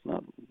interest,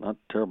 not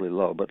terribly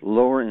low, but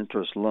lower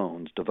interest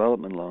loans,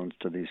 development loans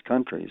to these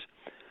countries.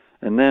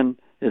 And then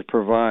it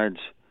provides,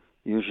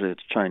 usually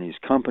it's Chinese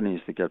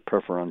companies that get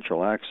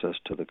preferential access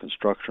to the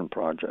construction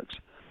projects.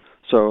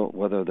 So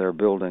whether they're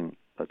building,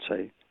 let's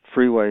say,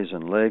 freeways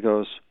in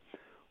Lagos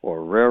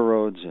or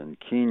railroads in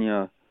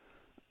Kenya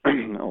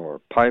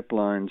or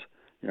pipelines,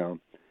 in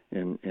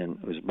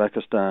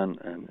Uzbekistan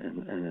and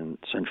in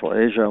Central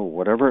Asia,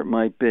 whatever it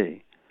might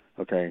be,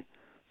 okay,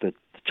 the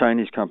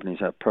Chinese companies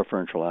have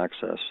preferential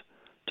access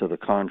to the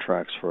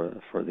contracts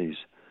for these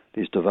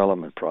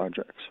development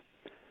projects.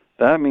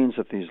 That means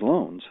that these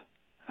loans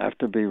have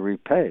to be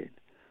repaid,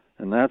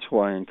 and that's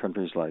why in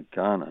countries like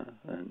Ghana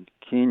and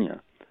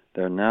Kenya,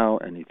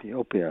 and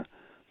Ethiopia,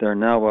 they're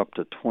now up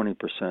to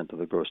 20% of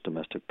the gross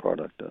domestic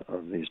product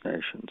of these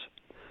nations.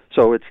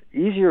 So it's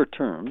easier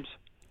terms,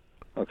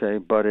 okay,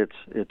 but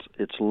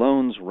it's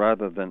loans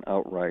rather than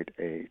outright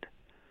aid.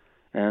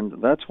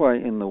 And that's why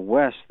in the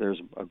West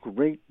there's a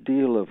great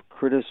deal of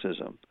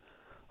criticism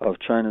of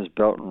China's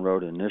Belt and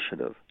Road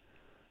Initiative.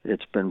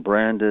 It's been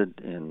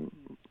branded in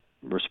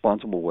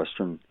responsible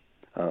Western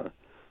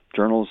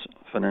journals,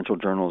 financial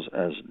journals,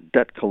 as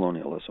debt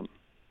colonialism.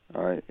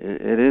 All right,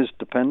 it is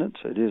dependence,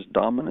 it is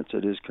dominance,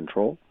 it is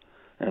control,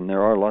 and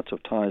there are lots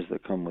of ties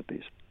that come with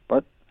these.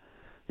 But,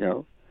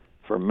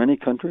 for many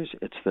countries,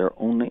 it's their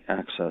only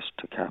access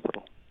to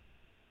capital.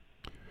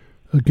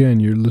 Again,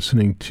 you're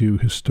listening to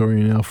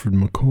historian Alfred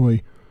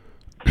McCoy.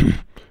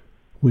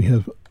 We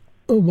have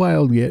a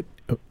while yet,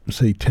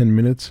 say 10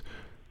 minutes.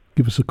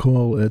 Give us a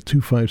call at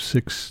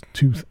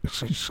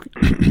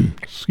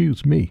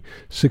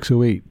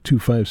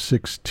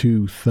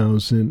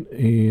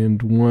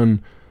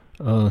 608-256-2001.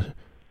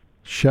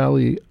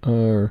 Shally,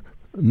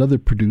 another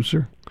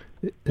producer,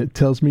 it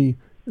tells me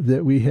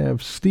that we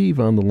have Steve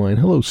on the line.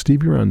 Hello,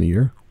 Steve, you're on the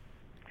air.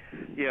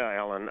 Yeah,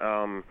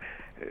 Alan.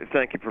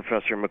 Thank you,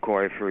 Professor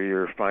McCoy, for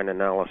your fine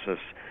analysis.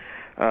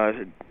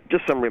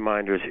 Just some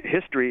reminders.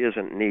 History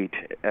isn't neat.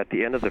 At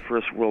the end of the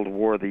First World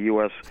War, the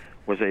U.S.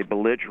 was a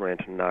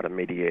belligerent, not a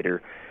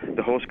mediator.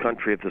 The host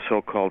country of the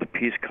so-called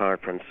peace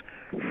conference,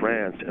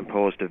 France,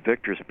 imposed a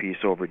victor's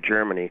peace over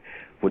Germany,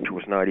 which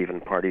was not even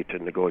party to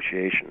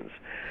negotiations.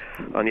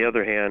 On the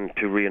other hand,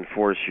 to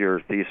reinforce your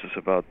thesis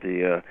about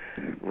the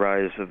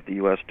rise of the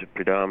U.S. to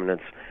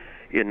predominance,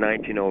 in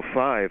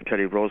 1905,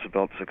 Teddy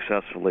Roosevelt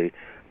successfully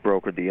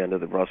brokered the end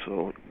of the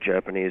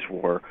Russo-Japanese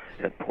War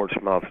at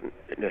Portsmouth,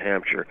 New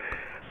Hampshire.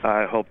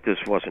 I hope this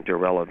wasn't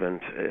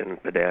irrelevant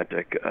and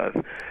pedantic.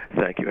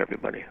 Thank you,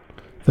 everybody.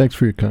 Thanks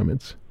for your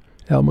comments.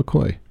 Al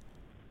McCoy.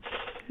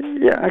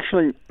 Yeah,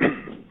 actually,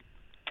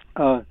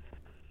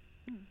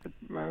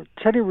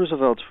 Teddy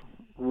Roosevelt's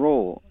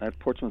role at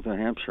Portsmouth, New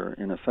Hampshire,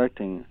 in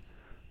effecting,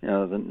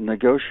 the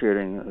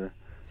negotiating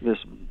this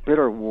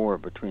bitter war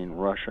between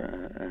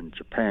Russia and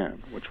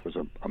Japan, which was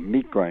a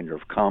meat grinder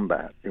of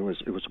combat. It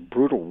was a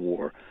brutal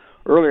war.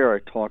 Earlier, I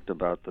talked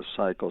about the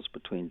cycles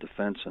between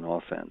defense and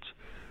offense.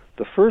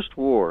 The first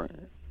war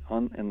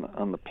on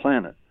the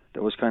planet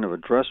that was kind of a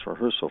dress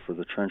rehearsal for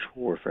the trench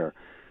warfare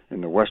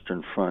in the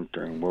Western Front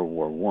during World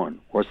War I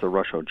was the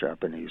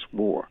Russo-Japanese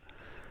War.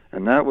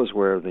 And that was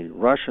where the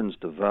Russians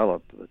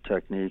developed the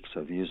techniques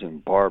of using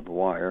barbed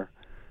wire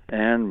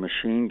and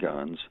machine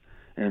guns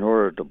in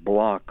order to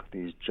block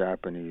these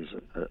Japanese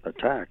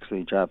attacks,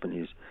 the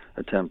Japanese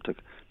attempt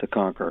to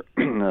conquer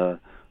the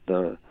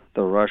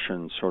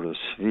Russian sort of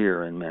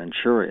sphere in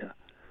Manchuria.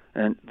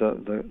 And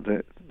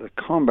the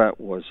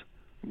combat was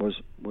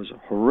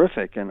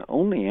horrific and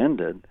only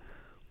ended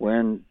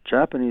when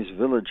Japanese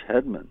village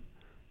headmen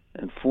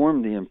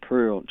informed the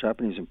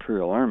Japanese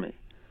Imperial Army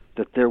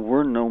that there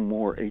were no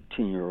more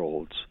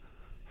 18-year-olds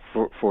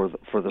for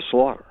the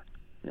slaughter.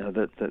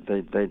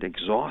 That they'd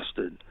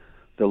exhausted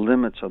the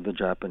limits of the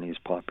Japanese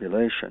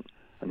population,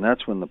 and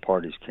that's when the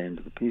parties came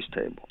to the peace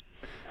table.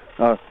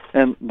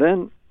 And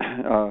then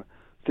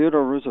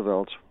Theodore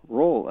Roosevelt's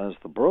role as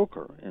the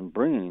broker in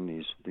bringing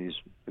these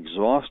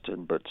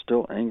exhausted but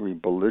still angry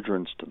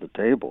belligerents to the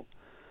table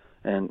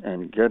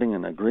and getting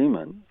an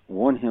agreement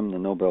won him the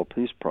Nobel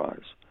Peace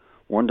Prize.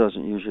 One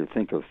doesn't usually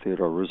think of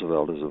Theodore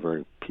Roosevelt as a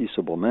very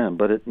peaceable man,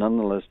 but it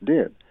nonetheless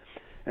did.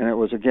 And it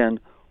was,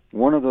 again,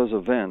 one of those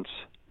events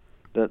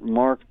that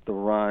marked the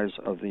rise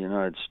of the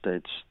United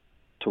States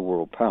to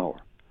world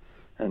power.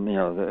 And,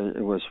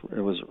 it was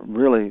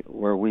really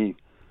where we,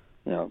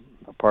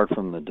 apart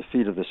from the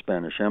defeat of the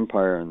Spanish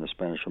Empire in the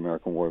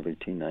Spanish-American War of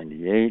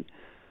 1898,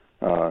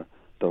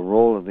 the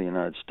role of the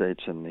United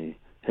States in the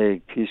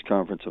Hague Peace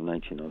Conference of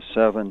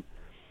 1907,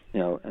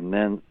 and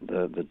then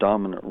the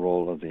dominant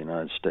role of the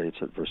United States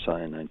at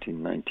Versailles in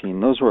 1919.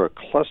 Those were a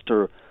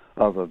cluster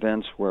of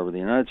events where the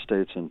United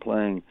States, in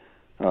playing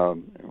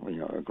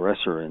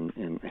aggressor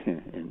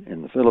in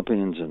the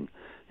Philippines and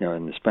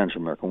in the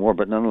Spanish-American War,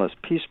 but nonetheless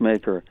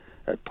peacemaker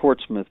at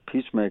Portsmouth,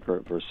 peacemaker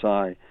at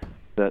Versailles,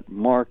 that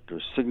marked or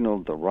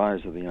signaled the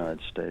rise of the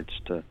United States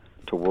to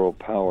world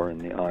power in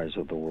the eyes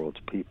of the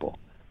world's people.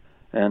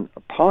 And a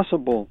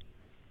possible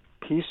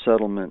peace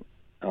settlement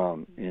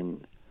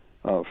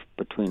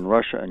between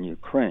Russia and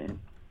Ukraine,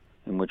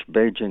 in which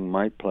Beijing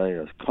might play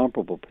a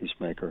comparable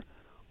peacemaker,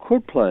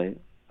 could play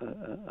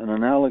an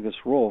analogous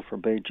role for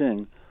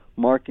Beijing,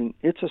 marking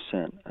its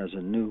ascent as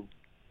a new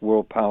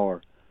world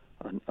power,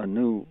 a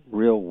new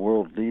real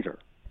world leader.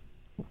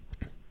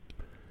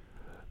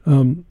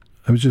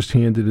 I was just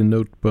handed a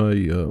note by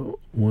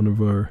one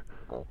of our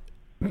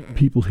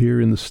people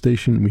here in the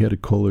station. We had a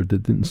caller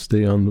that didn't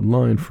stay on the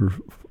line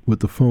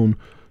with the phone.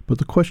 But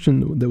the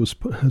question that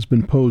has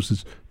been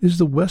posed is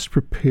the West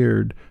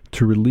prepared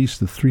to release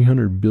the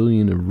 $300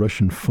 billion of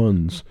Russian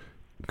funds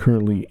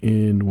currently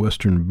in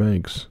Western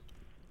banks?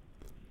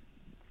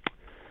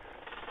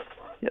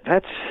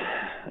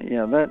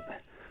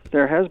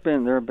 There have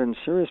been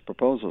serious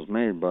proposals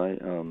made by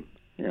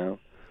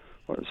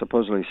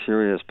supposedly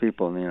serious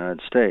people in the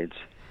United States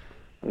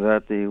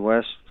that the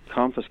West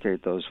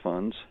confiscate those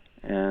funds,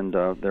 and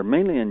they're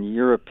mainly in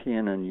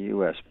European and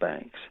U.S.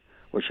 banks,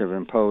 which have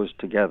imposed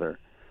together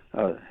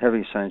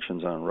heavy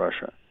sanctions on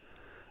Russia,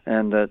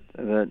 and that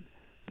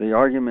the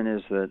argument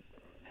is that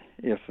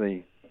if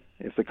the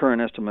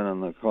current estimate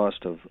on the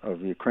cost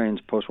of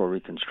Ukraine's post-war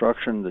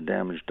reconstruction, the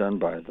damage done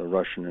by the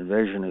Russian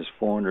invasion, is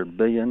 $400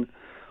 billion,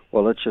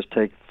 well, let's just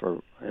take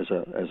as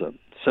a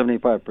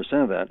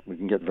 75% of that we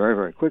can get very,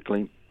 very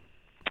quickly,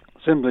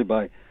 simply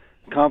by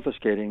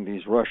confiscating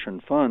these Russian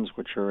funds,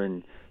 which are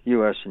in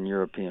U.S. and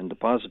European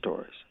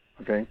depositories.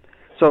 Okay,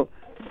 so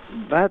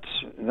that's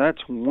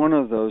one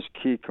of those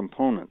key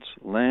components.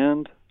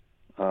 Land,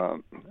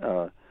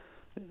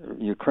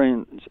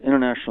 Ukraine's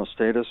international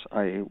status,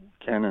 i.e.,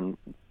 can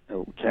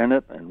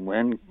it and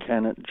when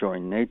can it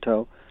join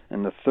NATO?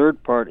 And the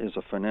third part is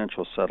a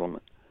financial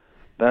settlement.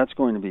 That's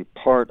going to be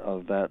part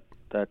of that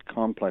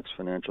complex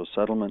financial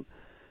settlement,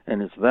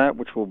 and it's that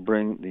which will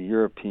bring the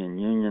European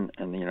Union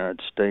and the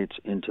United States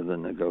into the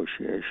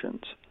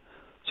negotiations.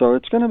 So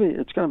it's going to be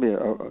a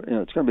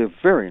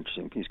very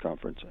interesting peace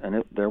conference,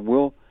 and there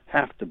will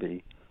have to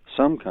be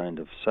some kind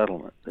of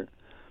settlement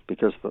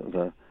because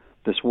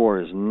this war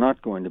is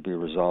not going to be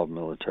resolved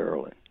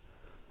militarily.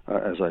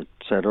 As I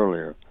said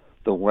earlier,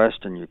 the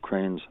West and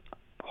Ukraine's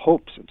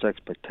hopes, its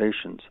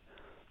expectations,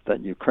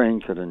 that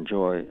Ukraine could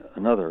enjoy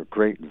another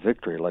great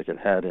victory like it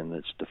had in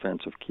its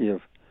defense of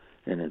Kiev,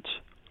 in its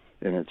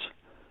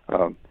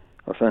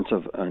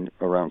offensive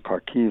around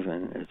Kharkiv,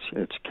 and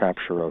its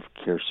capture of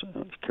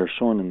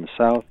Kherson in the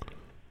south,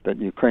 that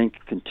Ukraine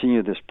could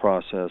continue this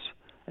process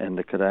and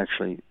that could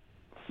actually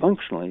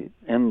functionally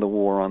end the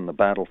war on the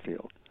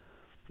battlefield.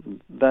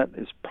 That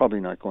is probably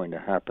not going to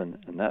happen,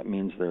 and that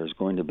means there are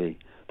going to be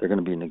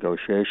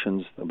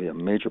negotiations. There'll be a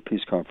major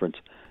peace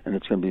conference, and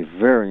it's going to be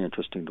very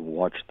interesting to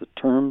watch the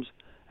terms,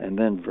 and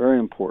then very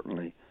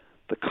importantly,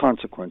 the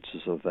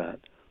consequences of that.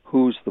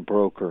 Who's the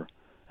broker,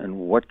 and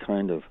what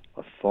kind of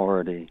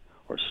authority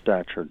or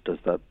stature does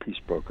that peace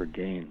broker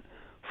gain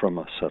from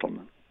a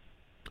settlement?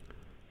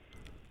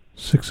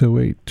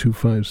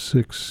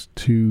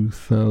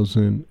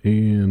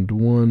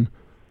 608-256-2001.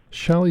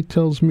 Shally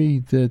tells me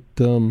that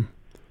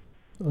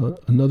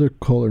another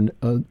caller,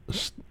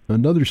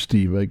 another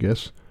Steve, I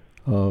guess,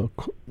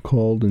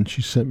 called, and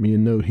she sent me a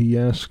note. He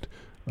asked,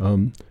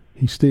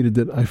 he stated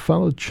that I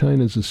followed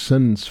China's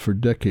ascendance for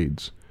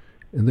decades,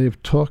 and they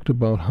have talked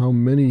about how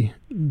many,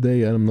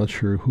 I'm not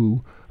sure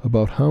who,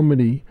 about how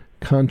many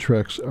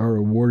contracts are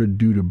awarded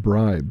due to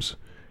bribes.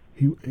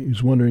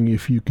 He's wondering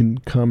if you can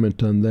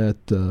comment on that,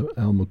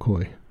 Al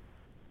McCoy.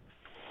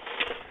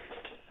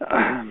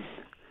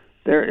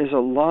 There is a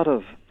lot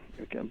of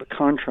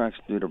contracts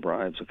due to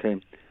bribes,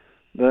 okay?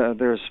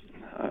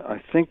 I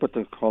think what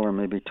the caller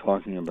may be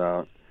talking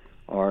about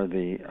are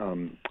the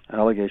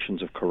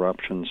allegations of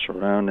corruption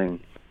surrounding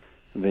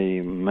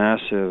the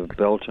massive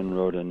Belt and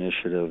Road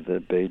Initiative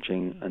that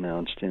Beijing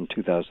announced in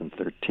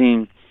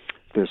 2013,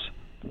 this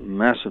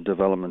massive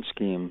development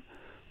scheme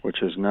which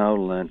has now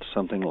lent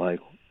something like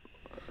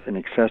in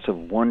excess of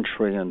 $1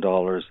 trillion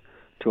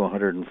to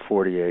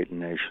 148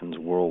 nations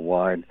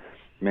worldwide,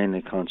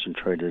 mainly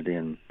concentrated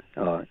in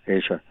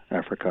Asia,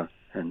 Africa,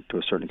 and to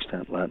a certain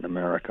extent Latin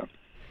America.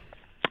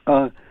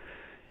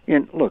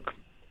 Look,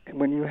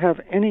 when you have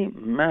any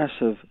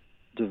massive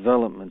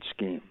development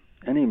scheme,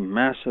 any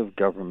massive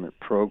government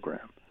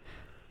program,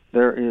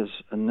 there is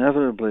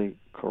inevitably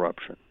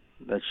corruption.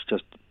 That's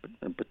just,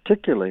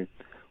 particularly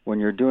when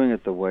you're doing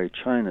it the way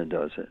China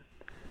does it.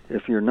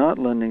 If you're not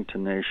lending to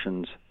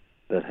nations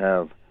that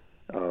have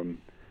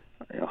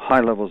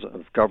high levels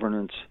of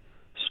governance,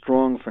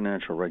 strong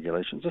financial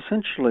regulations,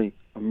 essentially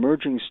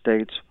emerging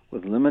states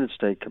with limited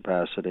state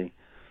capacity,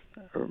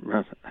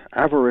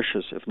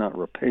 avaricious, if not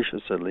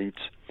rapacious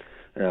elites,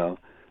 So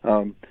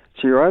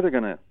you're either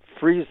going to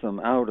freeze them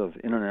out of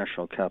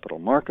international capital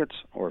markets,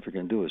 or if you're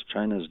going to do as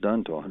China's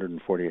done to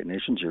 148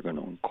 nations, you're going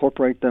to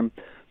incorporate them,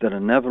 then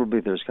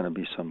inevitably there's going to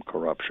be some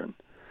corruption.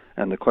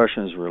 And the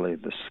question is really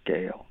the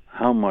scale.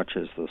 How much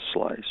is the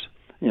slice?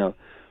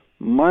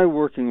 My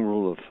working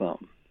rule of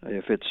thumb,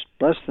 if it's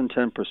less than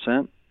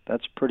 10%,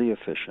 that's pretty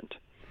efficient.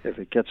 If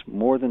it gets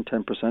more than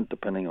 10%,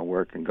 depending on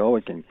where it can go,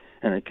 it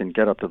can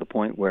get up to the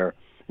point where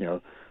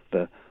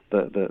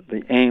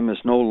the aim is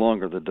no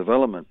longer the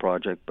development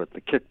project but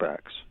the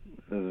kickbacks.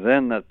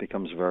 Then that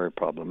becomes very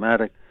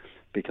problematic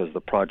because the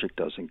project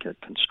doesn't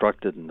get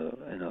constructed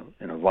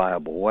in a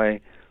viable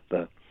way.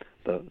 The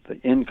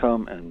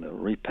income and the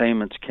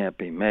repayments can't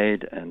be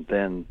made, and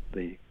then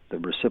the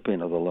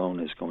recipient of the loan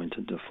is going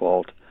to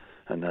default,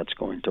 and that's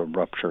going to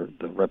rupture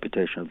the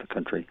reputation of the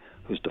country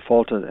who's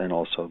defaulted and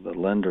also the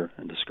lender,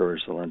 and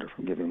discourage the lender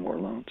from giving more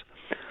loans.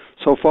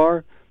 So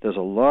far, there's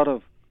a lot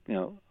of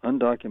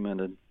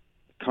undocumented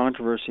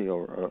controversy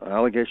or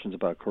allegations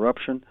about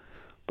corruption,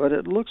 but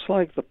it looks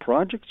like the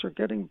projects are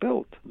getting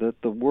built,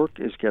 that the work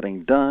is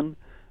getting done,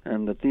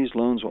 and that these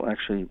loans will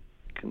actually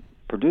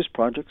produce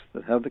projects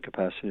that have the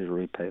capacity to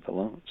repay the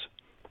loans.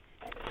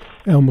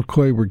 Al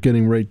McCoy, we're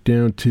getting right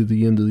down to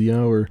the end of the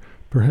hour.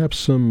 Perhaps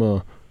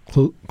some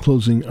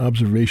closing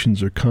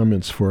observations or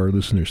comments for our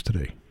listeners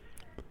today.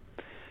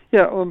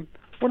 Yeah, one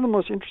of the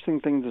most interesting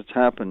things that's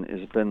happened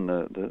has been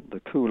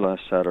the coup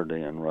last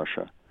Saturday in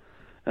Russia.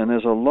 And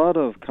there's a lot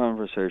of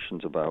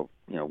conversations about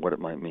what it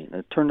might mean.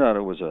 It turned out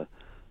it was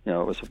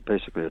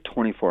basically a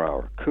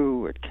 24-hour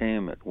coup. It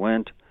came, it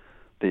went.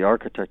 The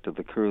architect of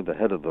the coup, the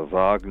head of the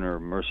Wagner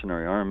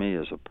mercenary army,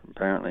 is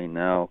apparently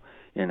now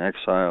in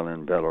exile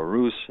in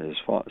Belarus.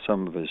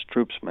 Some of his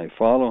troops may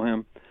follow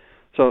him.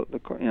 So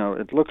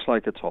it looks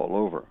like it's all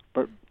over.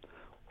 But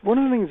one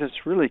of the things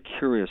that's really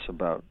curious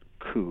about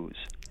coups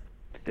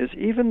is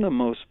even the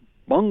most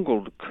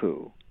bungled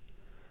coup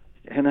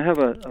can have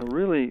a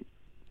really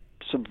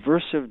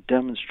subversive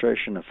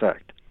demonstration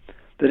effect.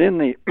 That in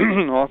the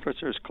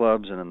officers'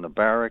 clubs and in the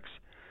barracks,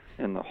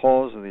 in the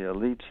halls of the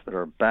elites that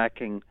are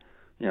backing,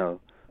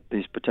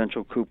 these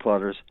potential coup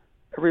plotters,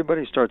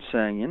 everybody starts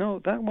saying,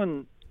 that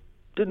one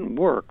didn't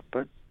work,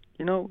 but,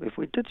 if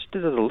we just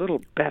did it a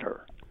little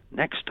better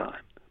next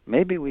time,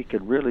 maybe we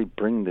could really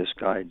bring this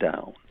guy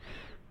down,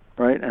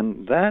 right?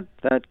 And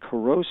that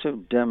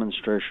corrosive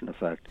demonstration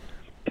effect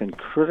can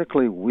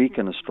critically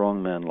weaken a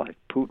strong man like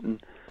Putin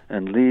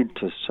and lead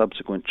to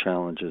subsequent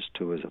challenges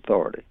to his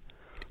authority.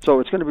 So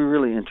it's going to be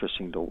really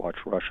interesting to watch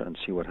Russia and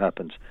see what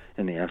happens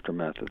in the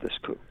aftermath of this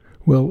coup.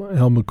 Well,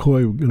 Al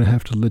McCoy, we're going to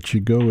have to let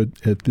you go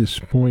at this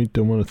point.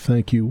 I want to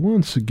thank you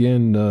once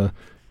again.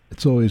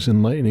 It's always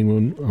enlightening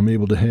when I'm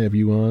able to have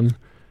you on.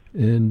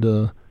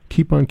 And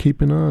keep on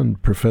keeping on,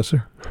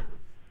 Professor.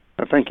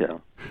 Thank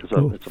you. It's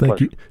a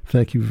pleasure.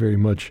 Thank you very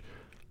much.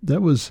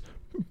 That was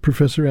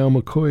Professor Al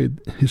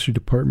McCoy, History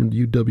Department,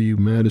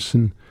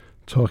 UW-Madison,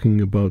 talking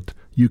about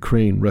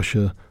Ukraine,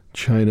 Russia,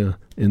 China,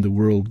 and the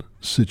world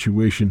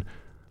situation.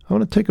 I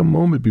want to take a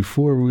moment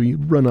before we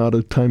run out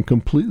of time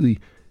completely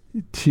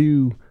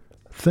to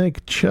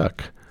thank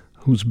Chuck,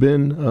 who's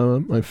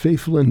been my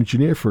faithful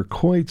engineer for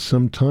quite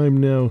some time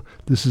now.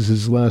 This is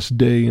his last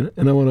day,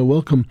 and I want to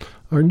welcome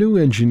our new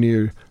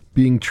engineer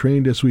being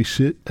trained as we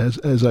sit,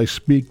 as I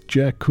speak,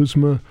 Jack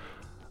Kuzma,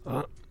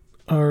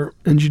 our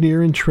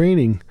engineer in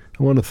training.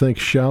 I want to thank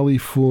Shali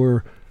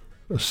for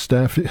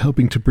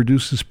helping to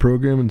produce this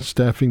program and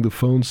staffing the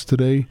phones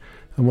today.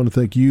 I want to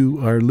thank you,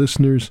 our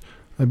listeners.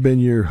 I've been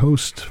your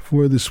host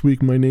for this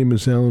week. My name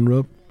is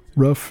Alan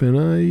Ruff, and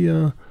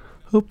I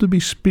hope to be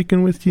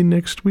speaking with you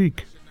next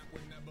week.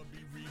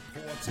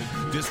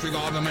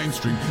 Disregard the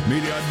mainstream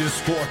media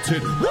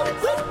distorted.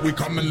 We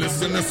come and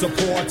listen and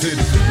support it.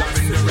 Live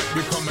and direct,